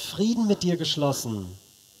 Gott hat Frieden mit dir geschlossen.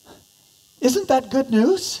 Isn't that good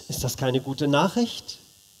news? Ist das keine gute Nachricht?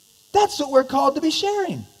 That's what we're called to be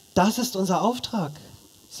sharing. Das ist unser Auftrag.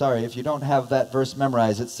 Sorry, if you don't have that verse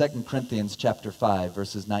memorized, it's 2 Corinthians chapter 5,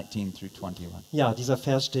 verses 19 through 21. Ja, dieser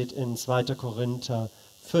Vers steht in 2. Korinther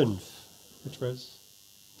 5, which verse?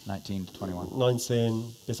 19 to 21.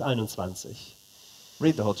 19 bis 21.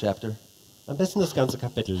 Read the whole chapter. Am besten das ganze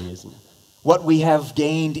Kapitel lesen. What we have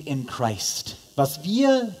gained in Christ. Was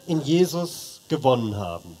wir in Jesus gewonnen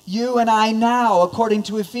haben, You and I now, according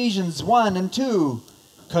to Ephesians 1 and 2,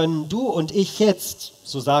 können du und ich jetzt,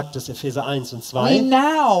 so sagt es Epheser 1 und we 2,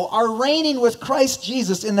 now are reigning with Christ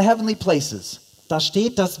Jesus in the heavenly places. da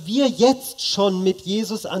steht, dass wir jetzt schon mit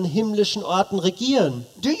Jesus an himmlischen Orten regieren.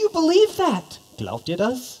 Do you believe that? Glaubt ihr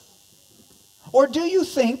das? Or do you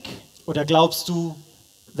think Oder glaubst du,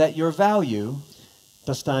 that your value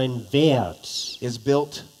dass dein Wert is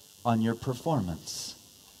built on your performance?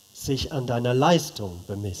 sich an deiner Leistung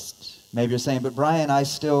bemisst? Maybe you're saying, but Bryan, I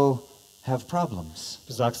still have problems.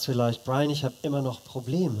 Du sagst vielleicht, Bryan, ich habe immer noch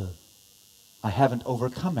Probleme. I haven't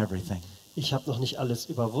overcome everything. Ich habe noch nicht alles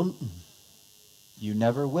überwunden. You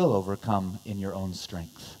never will overcome in your own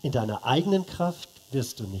strength. In deiner eigenen Kraft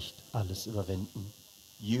wirst du nicht alles überwinden.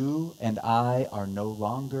 You and I are no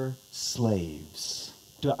longer slaves.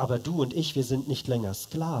 Aber du und ich, wir sind nicht länger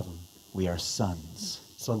Sklaven, We are sons,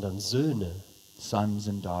 sondern Söhne. sons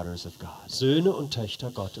and daughters of God. Söhne und Töchter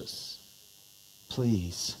Gottes.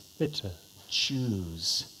 Please Bitte,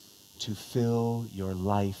 choose to fill your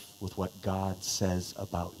life with what God says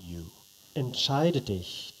about you. entscheide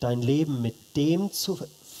dich, dein Leben mit dem zu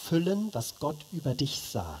füllen, was Gott über dich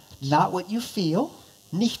sagt. Not what you feel,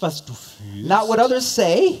 Nicht, was du fühlst, not what others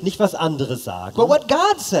say, nicht, was andere sagen, but what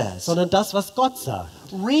God says. sondern das, was Gott sagt.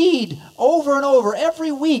 Read over and over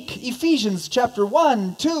every week Ephesians chapter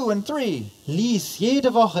 1, 2 and 3. Lies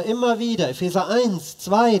jede Woche immer wieder Epheser 1,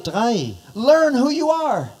 2, 3, Learn who you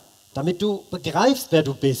are. damit du begreifst, wer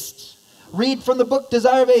du bist. Read from the book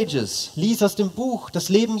Desire of Ages, Lies aus dem Buch Das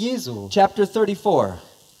Leben Jesu chapter 34,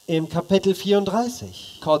 im Kapitel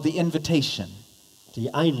 34, called The Invitation.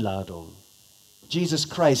 die Einladung, Jesus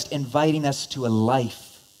Christ inviting us to a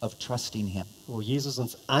life of trusting Him. wo Jesus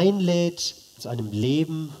uns einlädt zu einem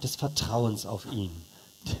Leben des Vertrauens auf ihn.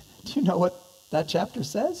 Do you know what that chapter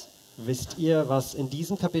says? Wisst ihr, was in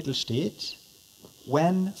diesem Kapitel steht?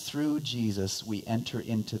 When through Jesus we enter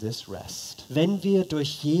into this rest, Wenn wir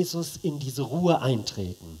durch Jesus in diese Ruhe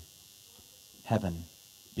eintreten, heaven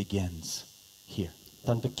begins here.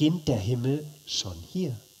 dann beginnt der Himmel schon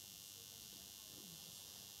hier.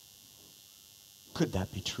 Could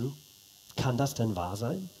that be true? Kann das denn wahr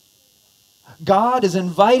sein? God is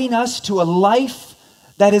inviting us to a life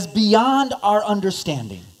that is beyond our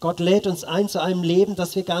understanding. Gott lädt uns ein zu einem Leben,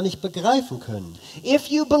 das wir gar nicht begreifen können. If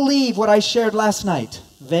you believe what I shared last night,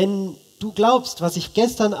 Wenn du glaubst, was ich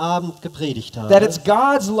gestern Abend gepredigt that habe, it's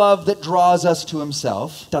God's love that draws us to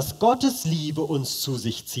Himself, dass Gottes Liebe uns zu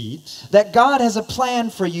sich zieht, that God has a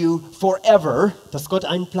plan for you forever dass Gott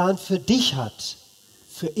einen Plan für dich hat,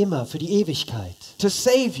 für immer, für die Ewigkeit, to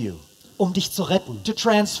save you, um dich zu retten, to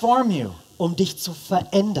transform you, um dich zu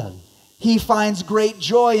verändern. He finds great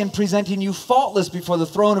joy in presenting you faultless before the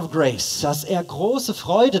throne of grace. Dass er große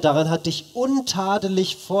Freude daran hat, dich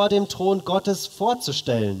untadelig vor dem Thron Gottes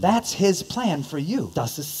vorzustellen. That's his plan for you.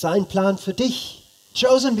 Das ist sein Plan für dich.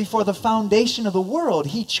 Chosen before the foundation of the world,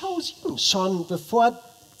 he chose you. Schon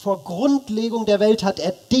vor Grundlegung der Welt hat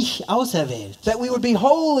er dich auserwählt. That we would be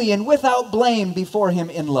holy and without blame before him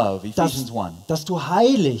in love, Ephesians 1. Dass du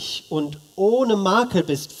heilig und ohne Makel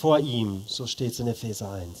bist vor ihm, so steht es in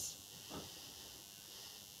Epheser 1.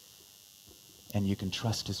 And you can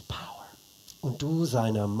trust his power. Und du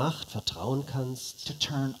seiner Macht vertrauen kannst, To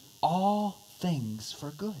turn all things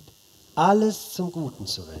for good. alles zum Guten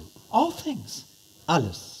zu wenden. All things.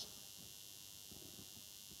 Alles.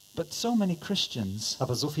 But so many Christians,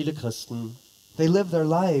 Aber so viele Christen they live their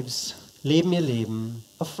lives leben ihr Leben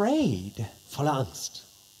afraid. voller Angst.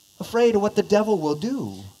 Afraid of what the devil will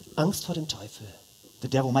do. Angst vor dem Teufel. The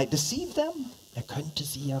devil might deceive them. Er könnte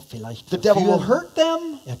sie ja vielleicht The devil will verführen. hurt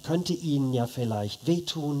them. Er könnte ihnen ja vielleicht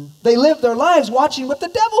wehtun. They live their lives watching what the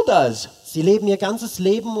devil does. Sie leben ihr ganzes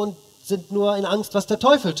Leben und sind nur in Angst, was der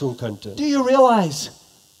Teufel tun könnte. Do you realize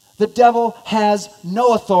the devil has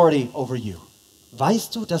no authority over you?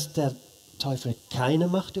 Weißt du, dass der Teufel keine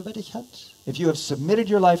Macht über dich hat? If you have submitted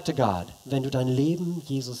your life to God, Wenn du dein Leben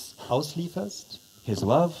Jesus auslieferst, his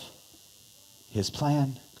love, his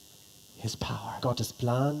plan, his power. Gottes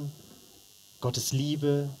Plan, Gottes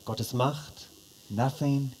Liebe, Gottes Macht,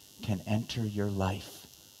 Nothing can enter your life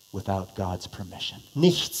without God's permission.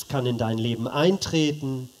 nichts kann in dein Leben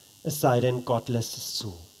eintreten, es sei denn, Gott lässt es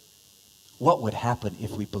zu. What would happen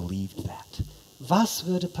if we believed that? Was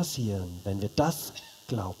würde passieren, wenn wir das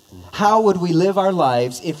glaubten? How would we live our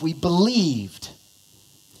lives if we believed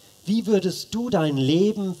Wie würdest du dein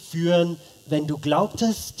Leben führen, wenn du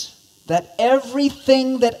glaubtest, that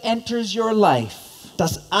everything that enters your life,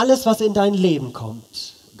 dass alles, was in dein Leben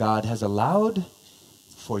kommt, God has allowed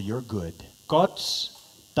for your good? Gott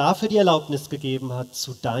dafür die Erlaubnis gegeben hat,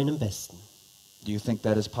 zu deinem Besten? Do you think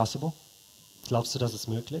that is possible? Glaubst du, das ist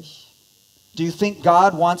möglich? Do you think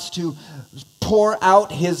God wants to pour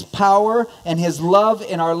out his power and his love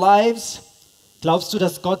in our lives? Glaubst du,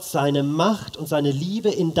 dass Gott seine Macht und seine Liebe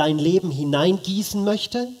in dein Leben hineingießen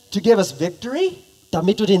möchte, To give us victory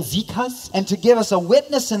damit du den Sieg hast, and to give us a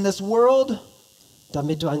witness in this world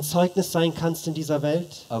damit du ein Zeugnis sein kannst in dieser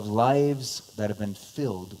Welt? of lives that have been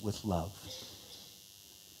filled with love?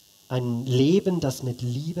 Ein Leben, das mit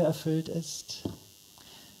Liebe erfüllt ist?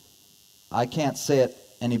 I can't say it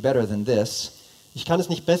any better than this. Ich kann es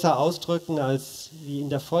nicht besser ausdrücken als wie in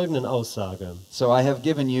der folgenden Aussage. So I have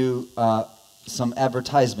given you some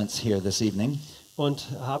advertisements here this evening. Und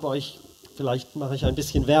habe euch, vielleicht mache ich ein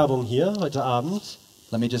bisschen Werbung hier heute Abend,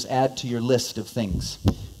 Let me just add to your list of things.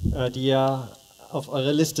 Die ihr auf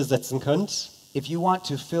eure Liste setzen könnt. If you want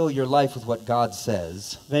to fill your life with what God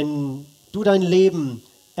says, Wenn du dein Leben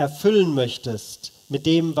erfüllen möchtest mit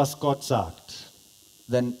dem, was Gott sagt,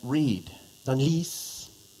 then read dann lies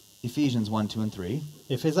Ephesians 1, 2, and 3,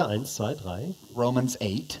 Epheser 1, 2, 3, Romans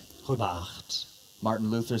 8. Römer 8. Martin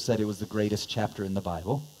Luther said it was the greatest chapter in the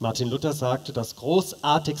Bible. Martin Luther sagte, das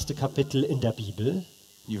großartigste Kapitel in der Bibel.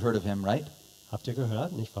 You've heard of him, right? Habt ihr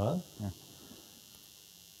gehört, nicht wahr?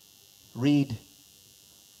 Read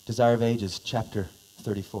Desire of Ages, chapter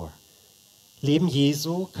 34. Leben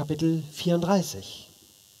Jesu, Kapitel 34.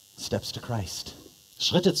 Steps to Christ.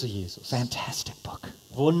 Schritte zu Jesus. Fantastic book.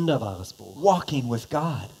 Wunderbares Buch. Walking with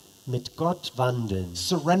God. Mit Gott wandeln.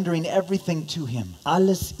 Surrendering everything to him.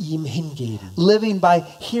 Alles ihm hingeben. Living by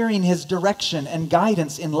hearing his direction and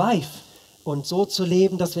guidance in life. Und so zu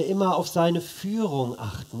leben, dass wir immer auf seine Führung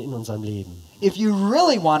achten in unserem Leben. If you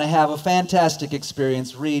really want to have a fantastic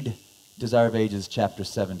experience, read Desire of Ages, chapter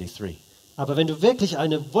 73. Aber wenn du wirklich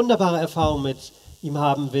eine wunderbare Erfahrung mit ihm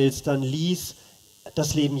haben willst, dann lies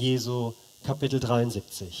das Leben Jesu, Kapitel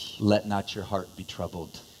 73, Let not your heart be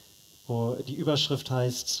troubled. wo die Überschrift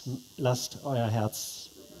heißt, lasst euer Herz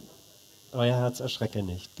erschrecke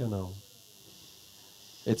nicht. Genau.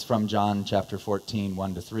 It's from John chapter 14,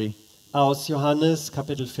 1 to 3 Aus Johannes,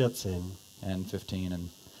 Kapitel 14. and 15. And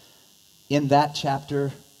in that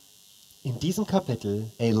chapter, In diesem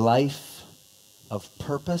Kapitel a life of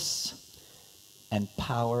purpose and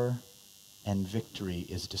power and victory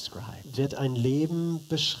is described. wird ein Leben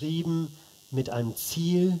beschrieben mit einem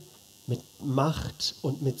Ziel, mit Macht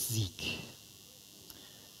und mit Sieg.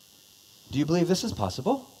 Do you believe this is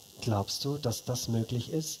possible? Glaubst du, dass das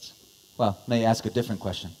möglich ist? Well, let me ask a different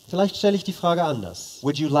question. Vielleicht stelle ich die Frage anders.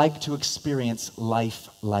 Would you like to experience life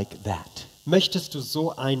like that? Möchtest du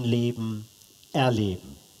so ein Leben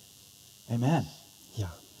erleben? Amen.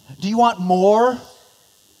 Ja. Do you want more?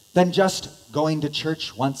 than just going to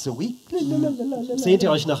church once a week? Sehnt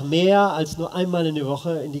ihr euch nach mehr, als nur einmal in der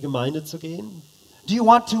Woche in die Gemeinde zu gehen? Do you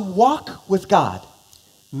want to walk with God?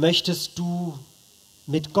 Möchtest du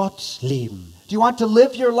mit Gott leben? Do you want to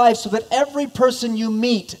live your life so that every person you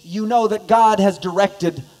meet, you know that God has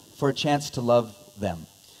directed for a chance to love them?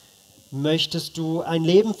 Möchtest du ein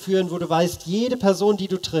Leben führen, wo du weißt, jede Person, die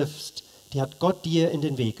du triffst, die hat Gott dir in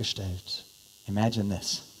den Weg gestellt? Imagine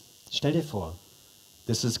this. Stell dir vor,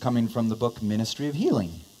 This is coming from the book Ministry of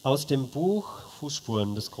Healing. aus dem Buch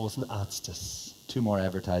Fußspuren des großen Arztes. 2 more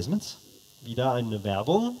advertisements. Wieder eine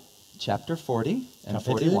Werbung, Chapter 40 and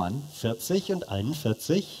Kapitel 41 40 und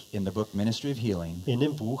 41 in the book Ministry of Healing in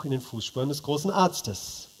dem Buch in den Fußspuren des großen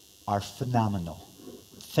Arztes. are phenomenal.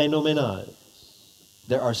 Phänomenal.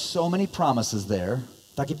 There are so many promises there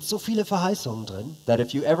Da gibt es so viele Verheißungen drin, that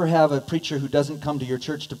if you ever have a preacher who doesn't come to your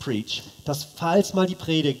church to preach, dass falls mal die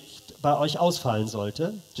Predigt bei euch ausfallen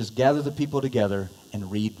sollte, just gather the people together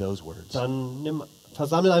and read those words. dann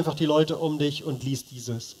versammel einfach die Leute um dich und lies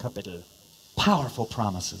dieses Kapitel. Powerful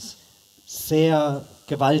promises. Sehr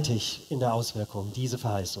gewaltig in der Auswirkung, diese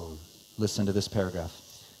Verheißungen. Listen to this paragraph.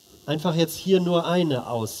 Einfach jetzt hier nur eine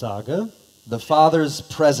Aussage. The Father's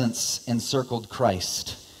presence encircled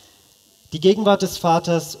Christ, Die Gegenwart des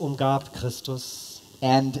Vaters umgab Christus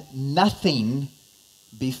and nothing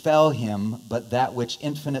befell him but that which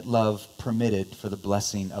infinite love permitted for the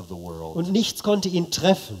blessing of the world. und nichts konnte ihn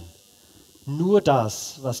treffen. Nur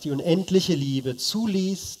das, was die unendliche Liebe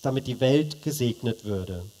zuließ, damit die Welt gesegnet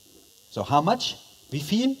würde. So how much? Wie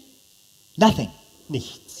viel? Nothing.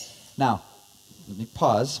 Nichts. Now, let me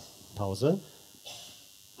pause. Pause.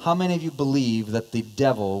 How many of you believe that the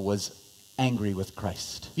devil was angry with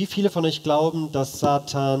Christ? Wie viele von euch glauben, dass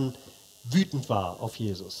Satan wütend war auf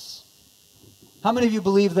Jesus? How many of you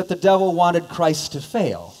believe that the devil wanted Christ to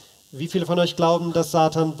fail? Wie viele von euch glauben, dass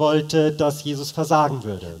Satan wollte, dass Jesus versagen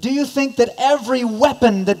würde? Do you think that every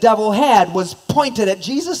weapon the devil had was pointed at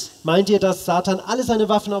Jesus? Meint ihr, dass Satan alle seine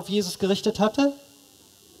Waffen auf Jesus gerichtet hatte?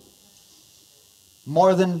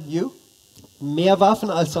 More than you? Mehr Waffen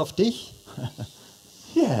als auf dich?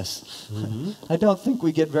 Yes. I don't think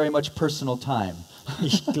we get very much personal time.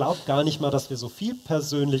 Ich glaube gar nicht mal, dass wir so viel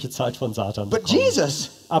persönliche Zeit von Satan But bekommen. Jesus,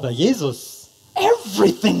 Aber Jesus,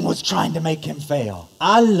 everything was trying to make him fail.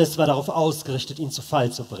 alles war darauf ausgerichtet, ihn zu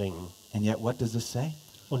Fall zu bringen. And yet what does this say?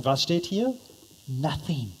 Und was steht hier?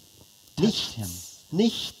 Nothing touched him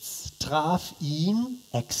Nichts traf ihn,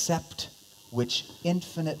 except which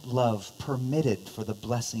infinite love permitted for the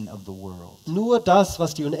blessing of the world. nur das,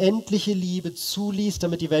 was die unendliche Liebe zuließ,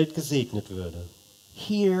 damit die Welt gesegnet würde.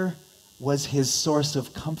 Here was his source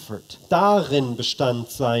of comfort. Darin bestand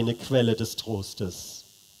seine Quelle des Trostes.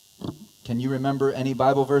 Can you remember any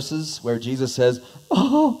Bible verses where Jesus says,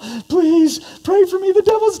 "Oh, please pray for me, the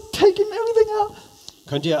devil's taking everything out"?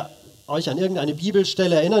 Könnt ihr euch an irgendeine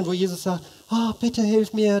Bibelstelle erinnern, wo Jesus sagt, oh, bitte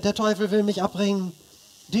hilf mir, der Teufel will mich abbringen?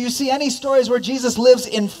 Do you see any stories where Jesus lives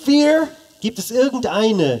in fear? Gibt es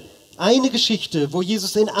eine Geschichte, wo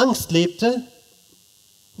Jesus in Angst lebte?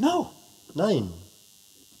 No. Nein.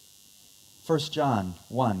 1 John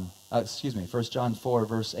 4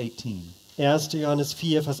 verse 18. 1. Johannes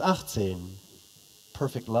 4, Vers 18.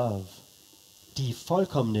 Perfect love Die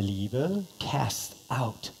vollkommene Liebe casts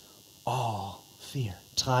out all fear.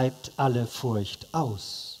 treibt alle Furcht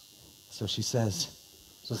aus. So she says,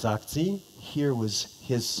 So sagt sie, here was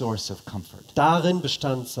his source of comfort. darin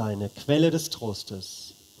bestand seine Quelle des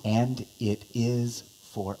Trostes. And it is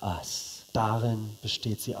for us. Darin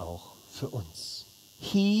besteht sie auch für uns.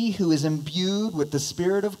 He who is imbued with the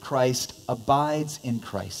Spirit of Christ abides in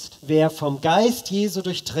Christ. Wer vom Geist Jesu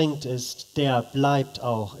durchtränkt ist, der bleibt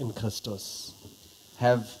auch in Christus.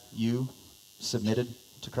 Have you submitted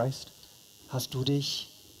to Christ? Hast du dich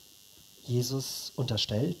Jesus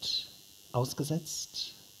unterstellt,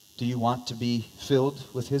 ausgesetzt? Do you want to be filled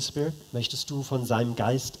with his Spirit? Möchtest du von seinem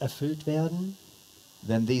Geist erfüllt werden?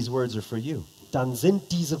 Then these words are for you. Dann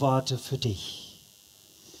sind diese Worte für dich.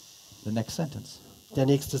 The next sentence. Der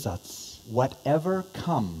nächste Satz. Whatever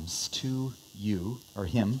comes to you or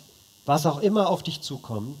him, Was auch immer auf dich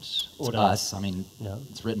zukommt, it's oder us, Ja.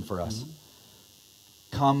 it's written for us,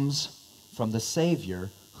 comes from the Savior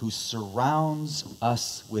who surrounds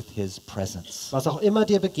us with his presence. was auch immer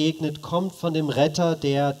dir begegnet, kommt von dem Retter,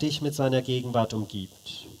 der dich mit seiner Gegenwart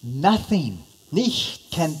umgibt. Nothing Nichts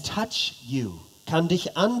can touch you kann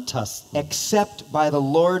dich antasten, except by the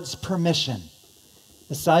Lord's permission.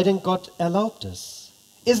 es sei denn, Gott erlaubt es.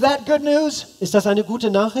 Is that good news? Ist das eine gute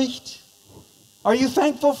Nachricht? Are you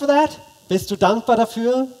thankful for that? Bist du dankbar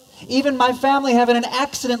dafür? Even my family having an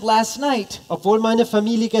accident last night. Obwohl meine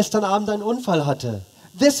Familie gestern Abend einen Unfall hatte.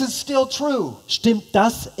 This is still true. Stimmt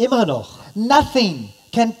das immer noch? Nothing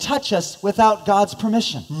can touch us without God's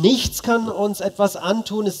permission. Nichts kann uns etwas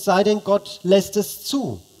antun, es sei denn, Gott lässt es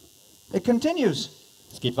zu. It continues.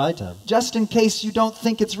 Es geht weiter. Just in case you don't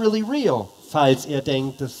think it's really real. Falls ihr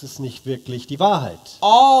denkt, das ist nicht wirklich die Wahrheit.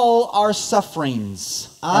 All our sufferings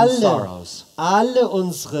and sorrows. Alle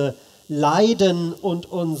unsere Leiden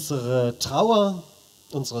und unsere Trauer,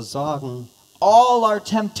 unsere Sorgen, All our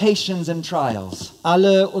temptations and trials.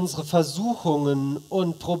 alle unsere Versuchungen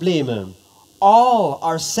und Probleme, All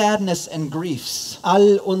our sadness and griefs.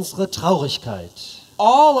 all unsere Traurigkeit,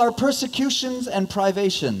 All our persecutions and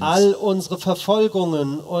privations. all unsere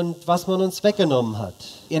Verfolgungen und was man uns weggenommen hat.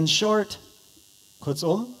 In short,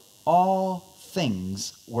 Kurzum, all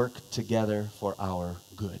things work together for our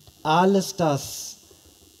good. alles das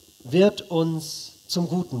wird uns zum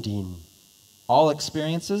Guten dienen. All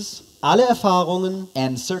experiences Alle Erfahrungen,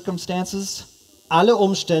 and circumstances alle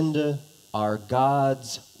Umstände are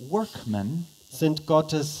God's workmen, sind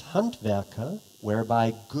Gottes Handwerker,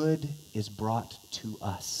 whereby good is brought to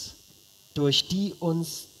us. durch die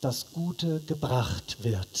uns das Gute gebracht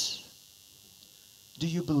wird. Do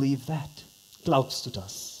you believe that? Glaubst du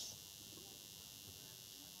das?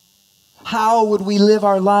 How would we live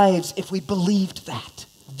our lives if we believed that?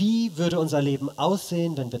 Wie würde unser Leben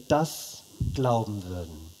aussehen, wenn wir das glauben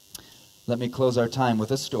würden? Let me close our time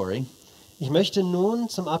with a story. Ich möchte nun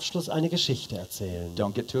zum Abschluss eine Geschichte erzählen.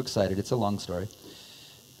 Don't get too excited, it's a long story.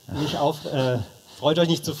 Freut euch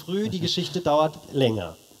nicht zu früh, die Geschichte dauert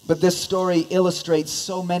länger. But this story illustrates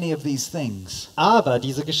so many of these things. Aber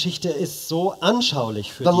diese Geschichte ist so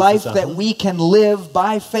anschaulich für The diese life that Sachen, we can live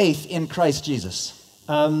by faith in Christ Jesus.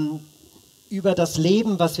 Über das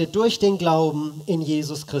Leben, was wir durch den Glauben in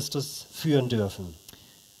Jesus Christus führen dürfen.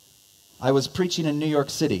 I was preaching in New York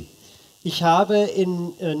City Ich habe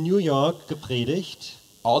in New York gepredigt,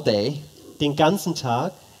 all day, den ganzen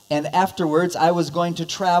Tag, and afterwards I was going to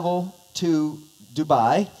travel to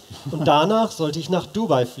Dubai und danach sollte ich nach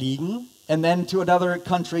Dubai fliegen and then to another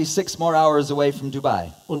country 6 more hours away from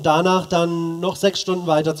Dubai. und danach dann noch 6 Stunden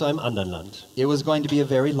weiter zu einem anderen Land. It was going to be a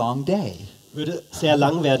very long day. Würde sehr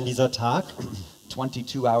lang werden dieser Tag,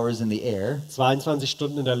 22 hours in the air. 22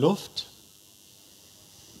 Stunden in der Luft.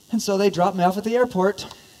 And so they dropped me off at the airport.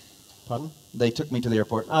 Pardon? They took me to the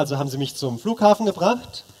airport. Also haben sie mich zum Flughafen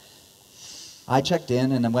gebracht. I checked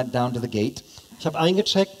in and I went down to the gate Ich habe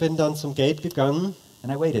eingecheckt, bin dann zum Gate gegangen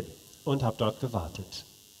and I waited. und habe dort gewartet.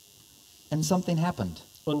 And something happened.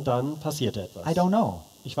 Und dann passierte etwas. I don't know.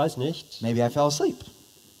 Ich weiß nicht. Maybe I fell asleep.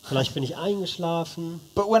 Vielleicht bin ich eingeschlafen.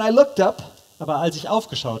 But when I looked up, Aber als ich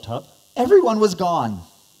aufgeschaut habe, everyone was gone.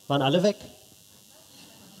 waren alle weg.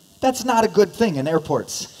 That's not a good thing in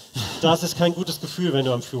airports. Das ist kein gutes Gefühl, wenn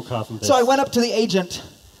du am Flughafen bist. So I went up to the agent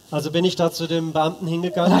Also bin ich da zu dem Beamten and I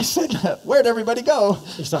hingegangen. said, "Where'd everybody go?"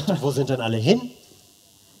 Ich sagte, wo sind denn alle hin?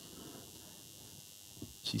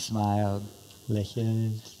 She smiled.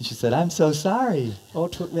 Lächelt. And she said, "I'm so sorry, Oh,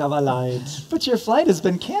 tut mir aber leid. but your flight has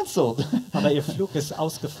been canceled." Aber ihr Flug ist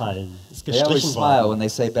ausgefallen. Ist They always gestrichen smile worden. when they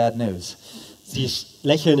say bad news. Sie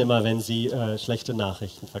lächeln immer, wenn sie schlechte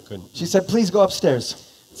Nachrichten verkünden. She said, "Please go upstairs."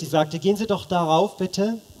 Sie sagte, gehen Sie doch darauf,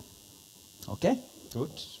 bitte. Okay. Gut.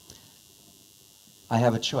 I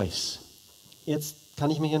have a choice. Jetzt kann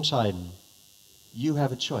ich mich entscheiden. You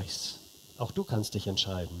have a choice. Auch du kannst dich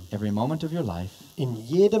entscheiden. Every moment of your life, In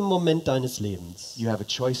jedem Moment deines Lebens you have a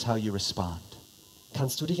choice how you respond.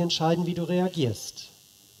 kannst du dich entscheiden, wie du reagierst.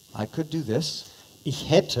 I could do this. Ich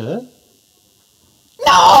hätte,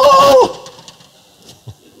 No!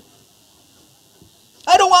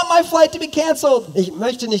 I don't want my flight to be canceled. ich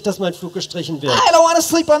möchte nicht, dass mein Flug gestrichen wird. I don't want to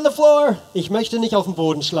sleep on the floor. Ich möchte nicht auf dem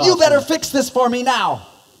Boden You better schlafen. fix this for me now.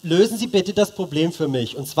 Lösen Sie bitte das Problem für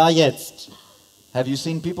mich, und zwar jetzt. Have you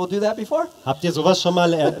seen people do that before? Habt ihr sowas schon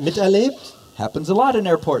mal miterlebt? Happens a lot in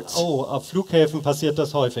airports. Oh, auf Flughäfen passiert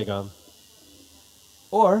das häufiger.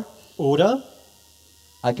 Or Oder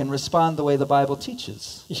I can respond the way the Bible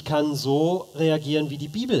teaches. ich kann so reagieren, wie die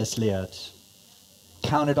Bibel es lehrt.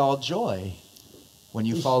 Count it all joy when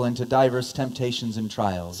you fall into diverse temptations and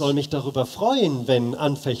trials, Soll mich darüber freuen, wenn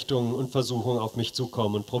Anfechtungen und Versuchungen auf mich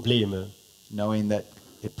zukommen und Probleme, knowing that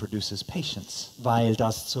it produces patience weil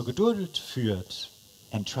das zur Geduld führt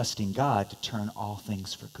and trusting God to turn all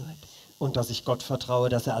things for good. und dass ich Gott vertraue,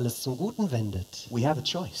 dass er alles zum Guten wendet. We have a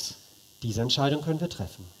choice. Diese Entscheidung können wir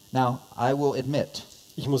treffen. Now, I will admit,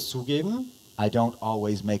 Ich muss zugeben, I don't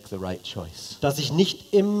always make the right choice. dass ich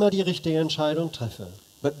nicht immer die richtige Entscheidung treffe.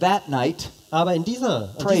 But that night, Aber an Praise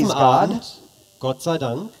diesem God. Abend, Gott sei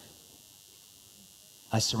Dank,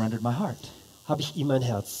 I surrendered my heart. habe ich ihm mein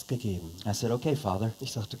Herz gegeben. I said, "Okay, Father,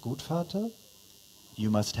 Ich sagte, gut, Vater, you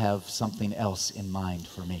must have something else in mind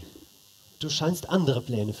for me. Du scheinst andere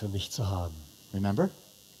Pläne für mich zu haben. Remember?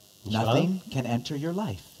 Nicht wahr? Nothing can enter your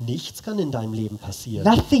life. Nichts kann in deinem Leben passieren.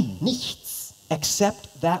 Nothing. Nichts. Except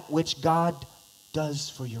that which God does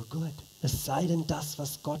for your good. Es sei denn das,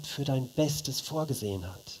 was Gott für dein Bestes vorgesehen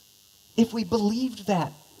hat. If we believed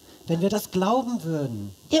that, Wenn wir das glauben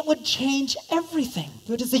würden, it would change everything.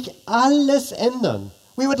 würde sich alles ändern.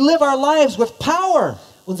 We would live our lives with power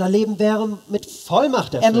Unser Leben wäre mit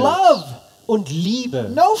Vollmacht and erfüllt. love, Und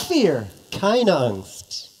Liebe. no fear, Keine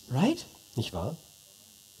Angst. right? Nicht wahr?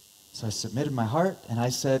 So I submitted my heart and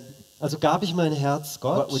I said, Also gab ich mein Herz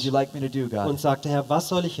Gott what would you like me to do, God? und sagte, Herr, was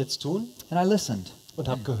soll ich jetzt tun? And I listened. Und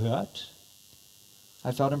habe gehört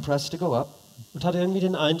I felt impressed to go up. und hatte irgendwie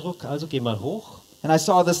den Eindruck, also geh mal hoch. And I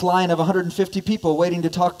saw this line of 150 people waiting to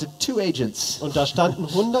talk to 2 agents. Und da standen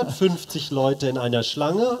 150 Leute in einer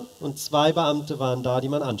Schlange und 2 Beamte waren da, die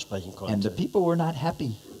man ansprechen And the konnte. people were not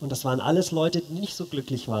happy. Und das waren alles Leute, die nicht so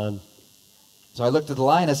glücklich waren. So I looked at the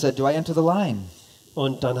line. I said, do I enter the line?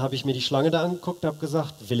 Und dann habe ich mir die Schlange da angeguckt und habe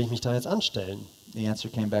gesagt, will ich mich da jetzt anstellen? The answer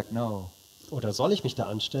came back, no. Oder soll ich mich da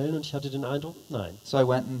anstellen? Und ich hatte den Eindruck, nein. So I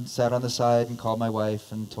went and sat on the side and called my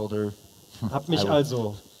wife and told her, Habe mich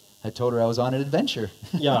also I told her I was on an adventure.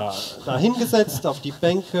 ja, da hingesetzt auf die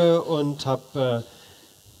Bänke und habe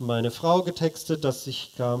meine Frau getextet, dass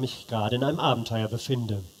ich mich gerade in einem Abenteuer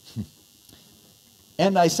befinde.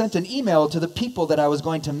 And I sent an email to the people that I was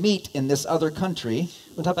going to meet in this other country.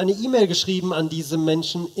 Und habe eine E-Mail geschrieben an diese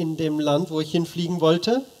Menschen in dem Land, wo ich hinfliegen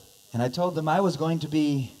wollte. And I told them I was going to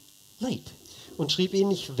be late. Und schrieb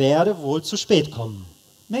ihnen, ich werde wohl zu spät kommen.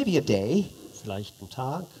 Maybe a day, Vielleicht einen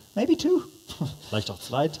Tag, maybe 2. vielleicht auch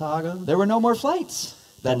 2 Tage. There were no more flights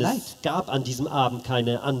that Denn night. es gab an diesem Abend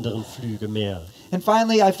keine anderen Flüge mehr. And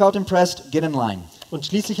finally I felt impressed, get in line. Und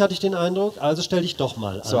schließlich hatte ich den Eindruck, also stell dich doch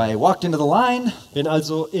mal So an. I walked into the line Bin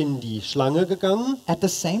also in die Schlange gegangen. at the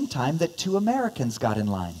same time that 2 Americans got in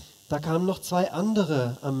line. Da kamen noch 2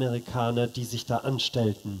 andere Amerikaner, die sich da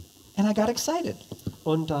anstellten. And I got excited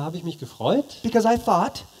Und da habe ich mich gefreut, because I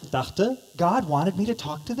thought dachte, God wanted me to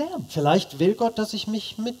talk to them. vielleicht will Gott, dass ich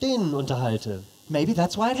mich mit denen unterhalte. Maybe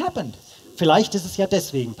that's why it happened. Vielleicht ist es ja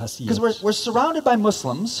deswegen passiert. Because we're surrounded by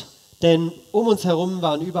Muslims. Denn um uns herum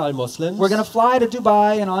waren überall Moslems. We're going to fly to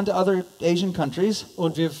Dubai and on to other Asian countries.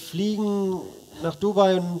 Und wir fliegen nach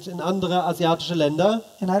Dubai und in andere asiatische Länder.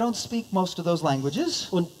 And I don't speak most of those languages.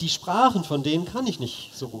 Und die Sprachen von denen kann ich nicht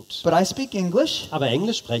so gut. But I speak English Aber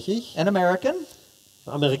Englisch spreche ich, and American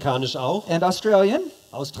Amerikanisch auch, and Australian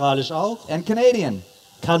Australisch auch, and Canadian.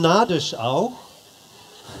 Kanadisch auch,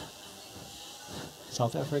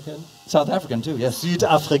 South African, South African too, yes.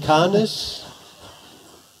 Südafrikanisch.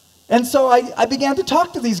 And so I began to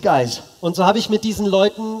talk to these guys. Und so habe ich mit diesen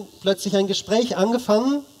Leuten plötzlich ein Gespräch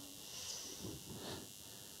angefangen.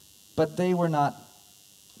 But they were not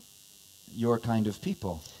your kind of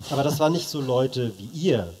people. Aber das waren nicht so Leute wie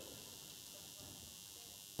ihr.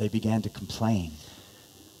 They began to complain.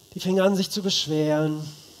 Die fingen an, sich zu beschweren.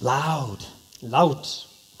 Loud. Laut.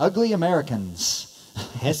 Ugly Americans.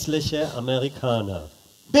 Hässliche Amerikaner.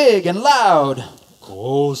 Big and loud.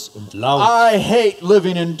 Groß und laut. I hate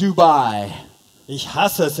living in Dubai. Ich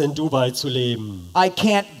hasse es, in Dubai zu leben. I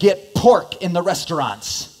can't get pork in the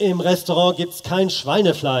restaurants. Im Restaurant gibt es kein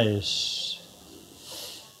Schweinefleisch.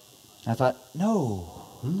 I thought, no.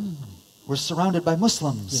 We're surrounded by Hier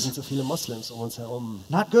Muslims. sind so viele Moslems um uns herum.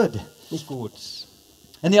 Not good. Nicht gut.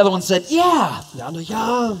 And the other one said, yeah. Der andere,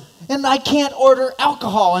 ja. And I can't order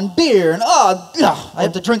alcohol and beer and I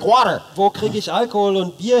have to drink water. Wo kriege ich Alkohol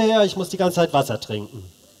und Bier her? Ich muss die ganze Zeit Wasser trinken.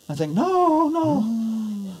 I think, no.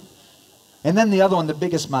 And then the other one, the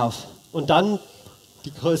biggest mouth. Und dann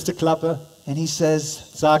die größte Klappe And he says,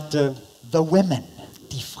 sagte, the women.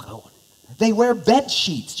 die Frauen. They wear bed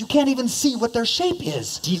sheets. You can't even see what their shape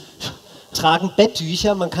is. Die tragen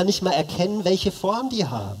Betttücher, man kann nicht mal erkennen, welche Form die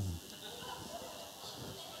haben.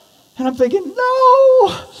 And I'm thinking,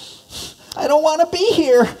 no, I don't want to be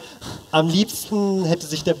here. Am liebsten hätte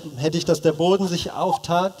ich, dass der Boden sich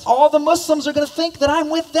auftat. All the Muslims are going to think that I'm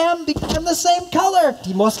with them because I'm the same color.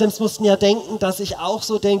 Die Moslems mussten ja denken, dass ich auch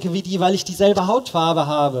so denke wie die, weil ich dieselbe Hautfarbe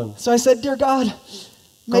habe. So I said, dear God,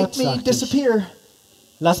 make Gott, me sagte ich. disappear.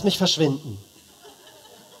 Lass mich verschwinden.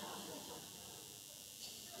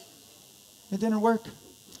 It didn't work.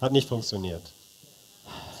 Hat nicht funktioniert.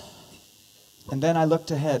 And then I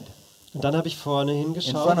looked ahead. Und dann habe ich vorne In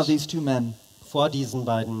front of hingeschaut. these 2 men Vor diesen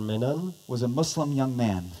beiden Männern was a Muslim young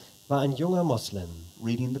man war ein junger Moslem,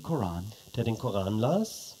 reading the Quran der den Koran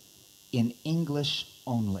las, in English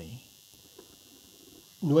only.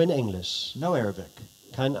 nur in Englisch, No Arabic.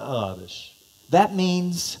 kein Arabisch. That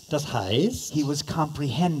means Das heißt, he was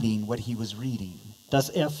comprehending what he was reading. dass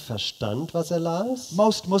er verstand, was er las.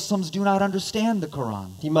 Most Muslims do not understand the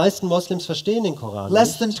Quran. Die meisten Moslems verstehen den Koran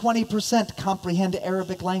Less nicht. than 20% comprehend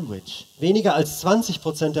Arabic language. Weniger als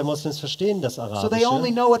 20% der Moslems verstehen das So they only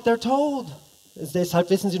Arabische. know what they're told. Deshalb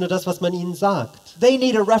wissen sie nur das, was man ihnen sagt. They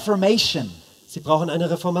need a reformation. Sie brauchen eine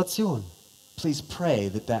Reformation. Please pray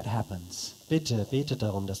that that happens Bitte, bete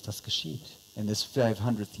darum, dass das geschieht. in this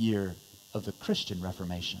 500th year of the Christian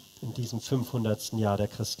Reformation. In diesem 500. Jahr der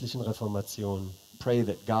christlichen Reformation. Pray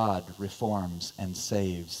that God reforms and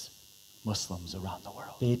saves Muslims around the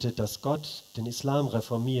world. Bete, dass Gott den Islam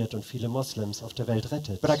reformiert und viele Moslems auf der Welt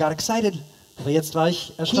rettet. But I got excited. Aber jetzt war ich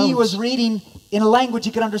He erstaunt was reading in a language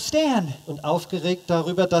he could understand. und aufgeregt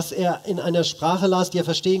darüber, dass er in einer Sprache las, die er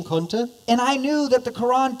verstehen konnte. And I knew that the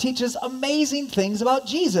Quran teaches amazing things about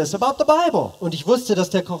Jesus, about the Bible. Und ich wusste, dass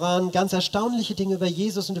der Koran ganz erstaunliche Dinge über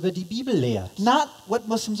Jesus und über die Bibel lehrt. Not what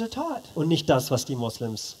Muslims are taught. Und nicht das, was die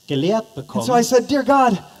Moslems gelehrt And bekommen. so I said, Dear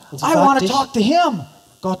God, Und so I want sagte to ich, talk to him.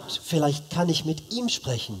 Gott, vielleicht kann ich mit ihm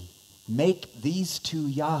sprechen. Make these two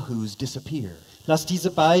yahoos disappear. Lass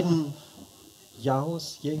diese beiden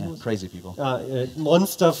Jahus, Crazy people.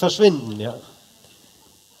 Monster verschwinden. Ja.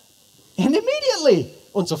 And immediately,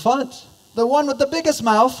 Und sofort the one with the biggest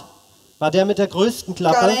mouth war der mit der größten got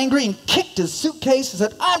Klappe, angry and kicked his suitcase and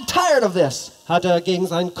said, I'm tired of this. hat er gegen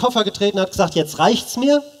seinen Koffer getreten und hat gesagt, jetzt reicht's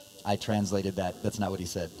mir. I translated that. That's not what he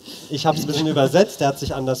said. Ich habe es ein bisschen übersetzt, er hat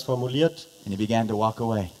sich anders formuliert And he began to walk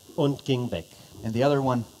away. und ging weg. And the other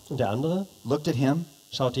one Und der andere looked at him,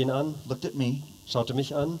 schaute ihn an, looked at me, schaute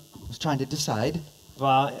mich an, was trying to decide.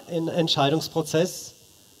 war in Entscheidungsprozess.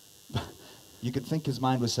 You could think his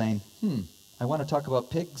mind was saying, I want to talk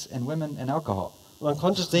about pigs and women and alcohol. Man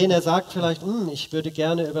konnte sehen, er sagt vielleicht, ich würde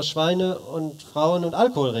gerne über Schweine und Frauen und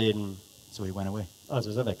Alkohol reden. So he went away.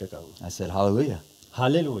 Also ist er weggegangen. I said, Hallelujah.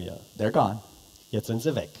 Halleluja. They're gone. Jetzt sind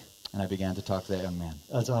sie weg. And I began to talk to that young man.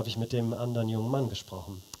 Also habe ich mit dem anderen jungen Mann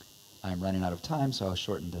gesprochen. I'm running out of time, so I'll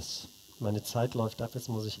shorten this. Meine Zeit läuft ab, jetzt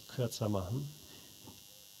muss ich kürzer machen.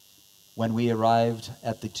 When we arrived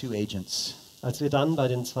at the two agents, Als wir dann bei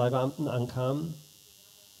den 2 Beamten ankamen,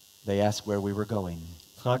 they asked where we were going.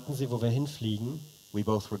 fragten sie, wo wir hinfliegen. We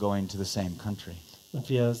both were going to the same country. Und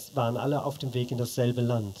wir waren alle auf dem Weg in dasselbe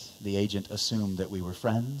Land. The agent assumed that we were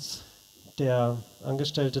friends Der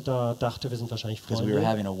Angestellte da dachte, wir sind wahrscheinlich because we were Freunde,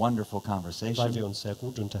 having a wonderful weil conversation wir uns sehr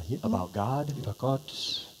gut unterhielten about God. über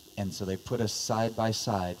Gott And so they put us side by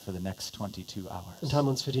side for the next 22 und hours. haben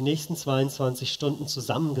uns für die nächsten 22 Stunden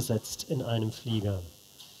zusammengesetzt in einem Flieger.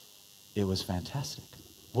 It was fantastic.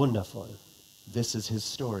 Wundervoll. This is his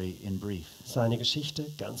story in brief. Seine Geschichte,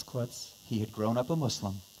 ganz kurz, He had grown up a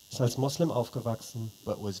Muslim, ist als Moslem aufgewachsen,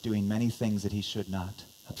 but was doing many things that he should not.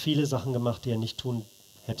 hat viele Sachen gemacht, die er nicht tun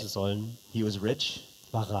hätte sollen, He was rich,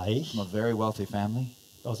 war reich, from a very wealthy family,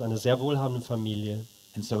 aus einer sehr wohlhabenden Familie.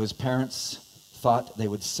 and so his parents thought they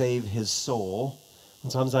would save his soul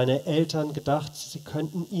Und so haben seine Eltern gedacht, sie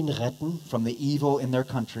könnten ihn retten from the evil in their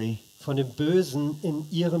country, von dem Bösen in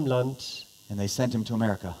ihrem Land and they sent him to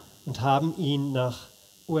America. und haben ihn nach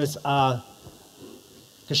USA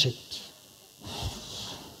geschickt.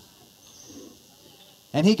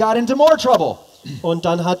 And he got into more trouble. Und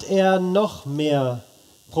dann hat er noch mehr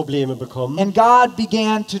Probleme bekommen. And God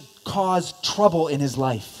began to cause trouble in his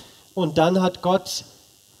life. Und dann hat Gott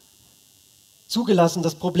zugelassen,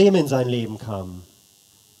 dass Probleme in sein Leben kamen,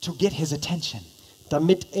 To get his attention.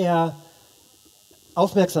 damit er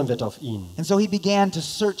aufmerksam wird auf ihn. And so he began to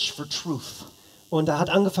search for truth. Und er hat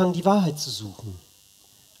angefangen, die Wahrheit zu suchen.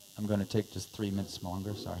 I'm going to take just 3 minutes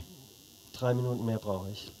longer, sorry. 3 Minuten mehr brauche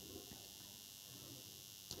ich.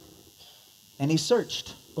 And he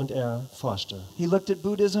searched. Und er forschte. He looked at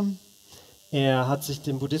Buddhism, Er hat sich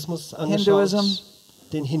den Buddhismus angeschaut, Hinduism,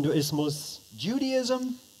 den Hinduismus,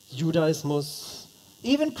 Judaism, Judaismus,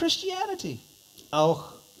 even Christianity. auch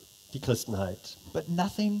die Christenheit. But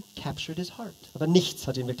nothing captured his heart. Aber nichts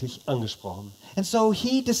hat ihn wirklich angesprochen. And so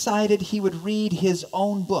he decided he would read his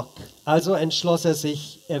own book Also entschloss er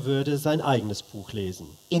sich, er würde sein eigenes Buch lesen.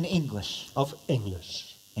 in English. Auf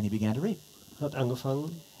Englisch. And he began to read. Hat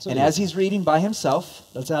angefangen zu And as lesen. he's reading by himself,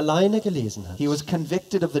 Als er alleine gelesen hat, he was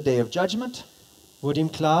convicted of the day of judgment, wurde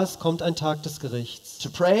ihm klar, es kommt ein Tag des Gerichts. to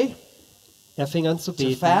pray, Er fing an zu to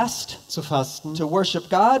beten, fast, zu fasten, to worship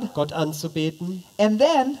God, Gott anzubeten and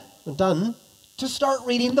then und dann to start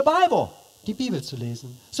reading the Bible. die Bibel zu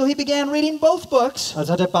lesen. So he began reading both books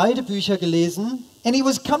Also hat er beide Bücher gelesen And he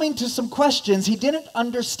was coming to some questions. He didn't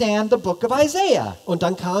understand the book of Isaiah. Und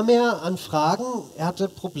dann kam er an Fragen, er hatte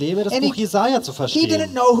Probleme, das And Buch Jesaja zu He didn't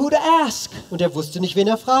verstehen. know who to ask. Und er wusste nicht, wen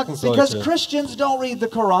er fragen Because sollte. Christians don't read the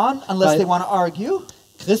Quran unless Weil- they want to argue.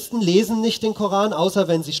 Christen lesen nicht den Koran, außer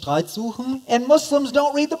wenn sie Streit suchen. And Muslims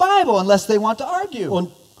don't read the Bible unless they want to argue.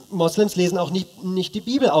 Und Moslems lesen auch nicht die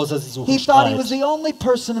Bibel, außer sie suchen He thought he was Streit. the only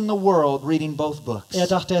person in the world reading both books. Er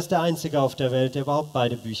dachte, er ist der Einzige auf der Welt, der überhaupt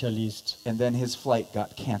beide Bücher liest. And then his flight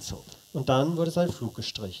got canceled. Und dann wurde sein Flug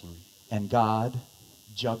gestrichen. And God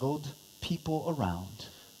juggled people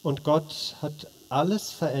around. Und Gott hat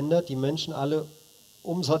alles verändert, die Menschen alle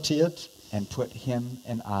umsortiert And put him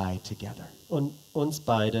and I together. und uns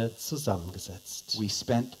beide zusammengesetzt. We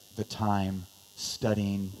spent the time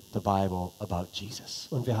studying the Bible about Jesus.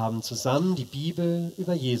 Und wir haben zusammen die Bibel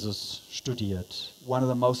über Jesus studiert. One of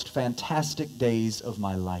the most fantastic days of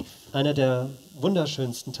my life. Einer der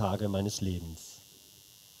wunderschönsten Tage meines Lebens.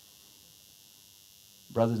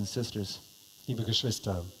 Brothers and sisters, Liebe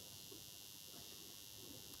Geschwister,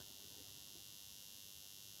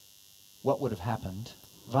 what would have happened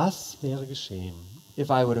was wäre geschehen, if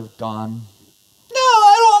I would have gone, no,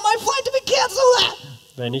 I don't want my flight to be canceled?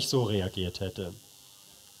 wenn ich so reagiert hätte?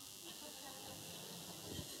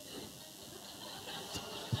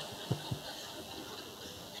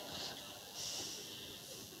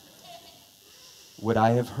 Would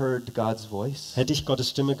I have heard God's voice? Hätte ich Gottes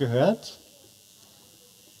Stimme gehört?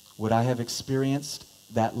 Would I have experienced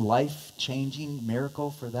that life-changing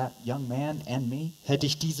miracle for that young man and me? Hätte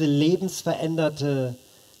ich diese lebensveränderte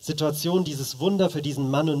Situation, dieses Wunder für diesen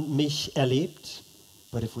Mann und mich erlebt?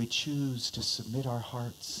 But if we choose to submit our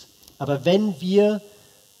hearts Aber wenn wir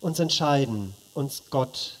uns entscheiden, uns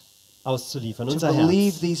Gott auszuliefern, to unser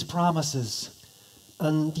believe Herz, these promises,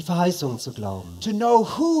 an die Verheißungen zu glauben, to know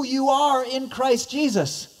who you are in Christ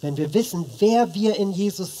Jesus, wenn wir wissen, wer wir in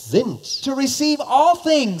Jesus sind to receive all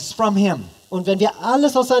things from him und wenn wir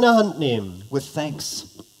alles aus seiner Hand nehmen, with thanks,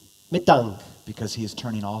 mit Dank, because he is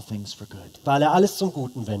turning all things for good. weil er alles zum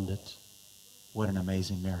Guten wendet. What an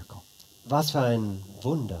amazing miracle. Was für ein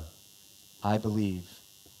Wunder. I believe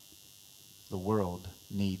the world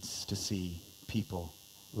needs to see people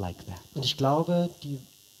like that. Und ich glaube, die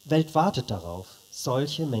Welt wartet darauf,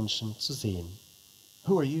 solche Menschen zu sehen.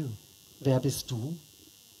 Who are you? Wer bist du?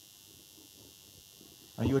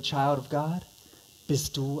 Are you a child of God?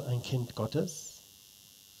 Bist du ein Kind Gottes?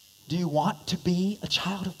 Do you want to be a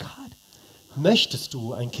child of God? Möchtest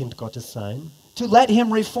du ein Kind Gottes sein? To let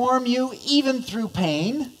him reform you even through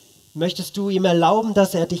pain? Möchtest du ihm erlauben,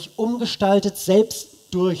 dass er dich umgestaltet, selbst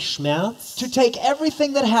durch Schmerz? To take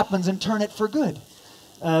everything that happens and turn it for good?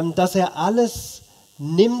 Dass er alles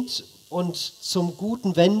nimmt und zum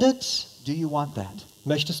Guten wendet? Do you want that?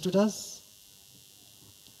 Möchtest du das?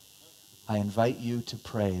 I invite you to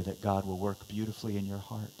pray that God will work beautifully in your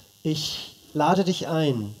heart. Ich lade dich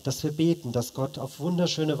ein, dass wir beten, dass Gott auf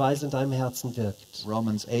wunderschöne Weise in deinem Herzen wirkt.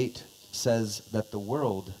 Romans 8 says that the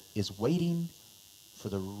world is waiting for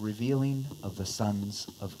the revealing of the sons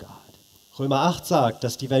of God. Römer 8 sagt,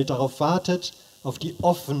 dass die Welt darauf wartet, auf die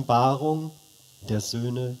Offenbarung der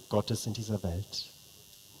Söhne Gottes in dieser Welt.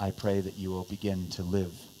 I pray that you will begin to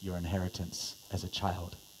live your inheritance as a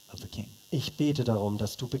child of the King. Ich bete darum,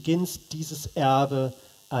 dass du beginnst, dieses Erbe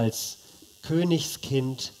als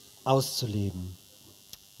Königskind auszuleben.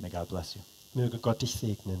 May God bless you. Möge Gott dich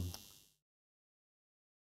segnen.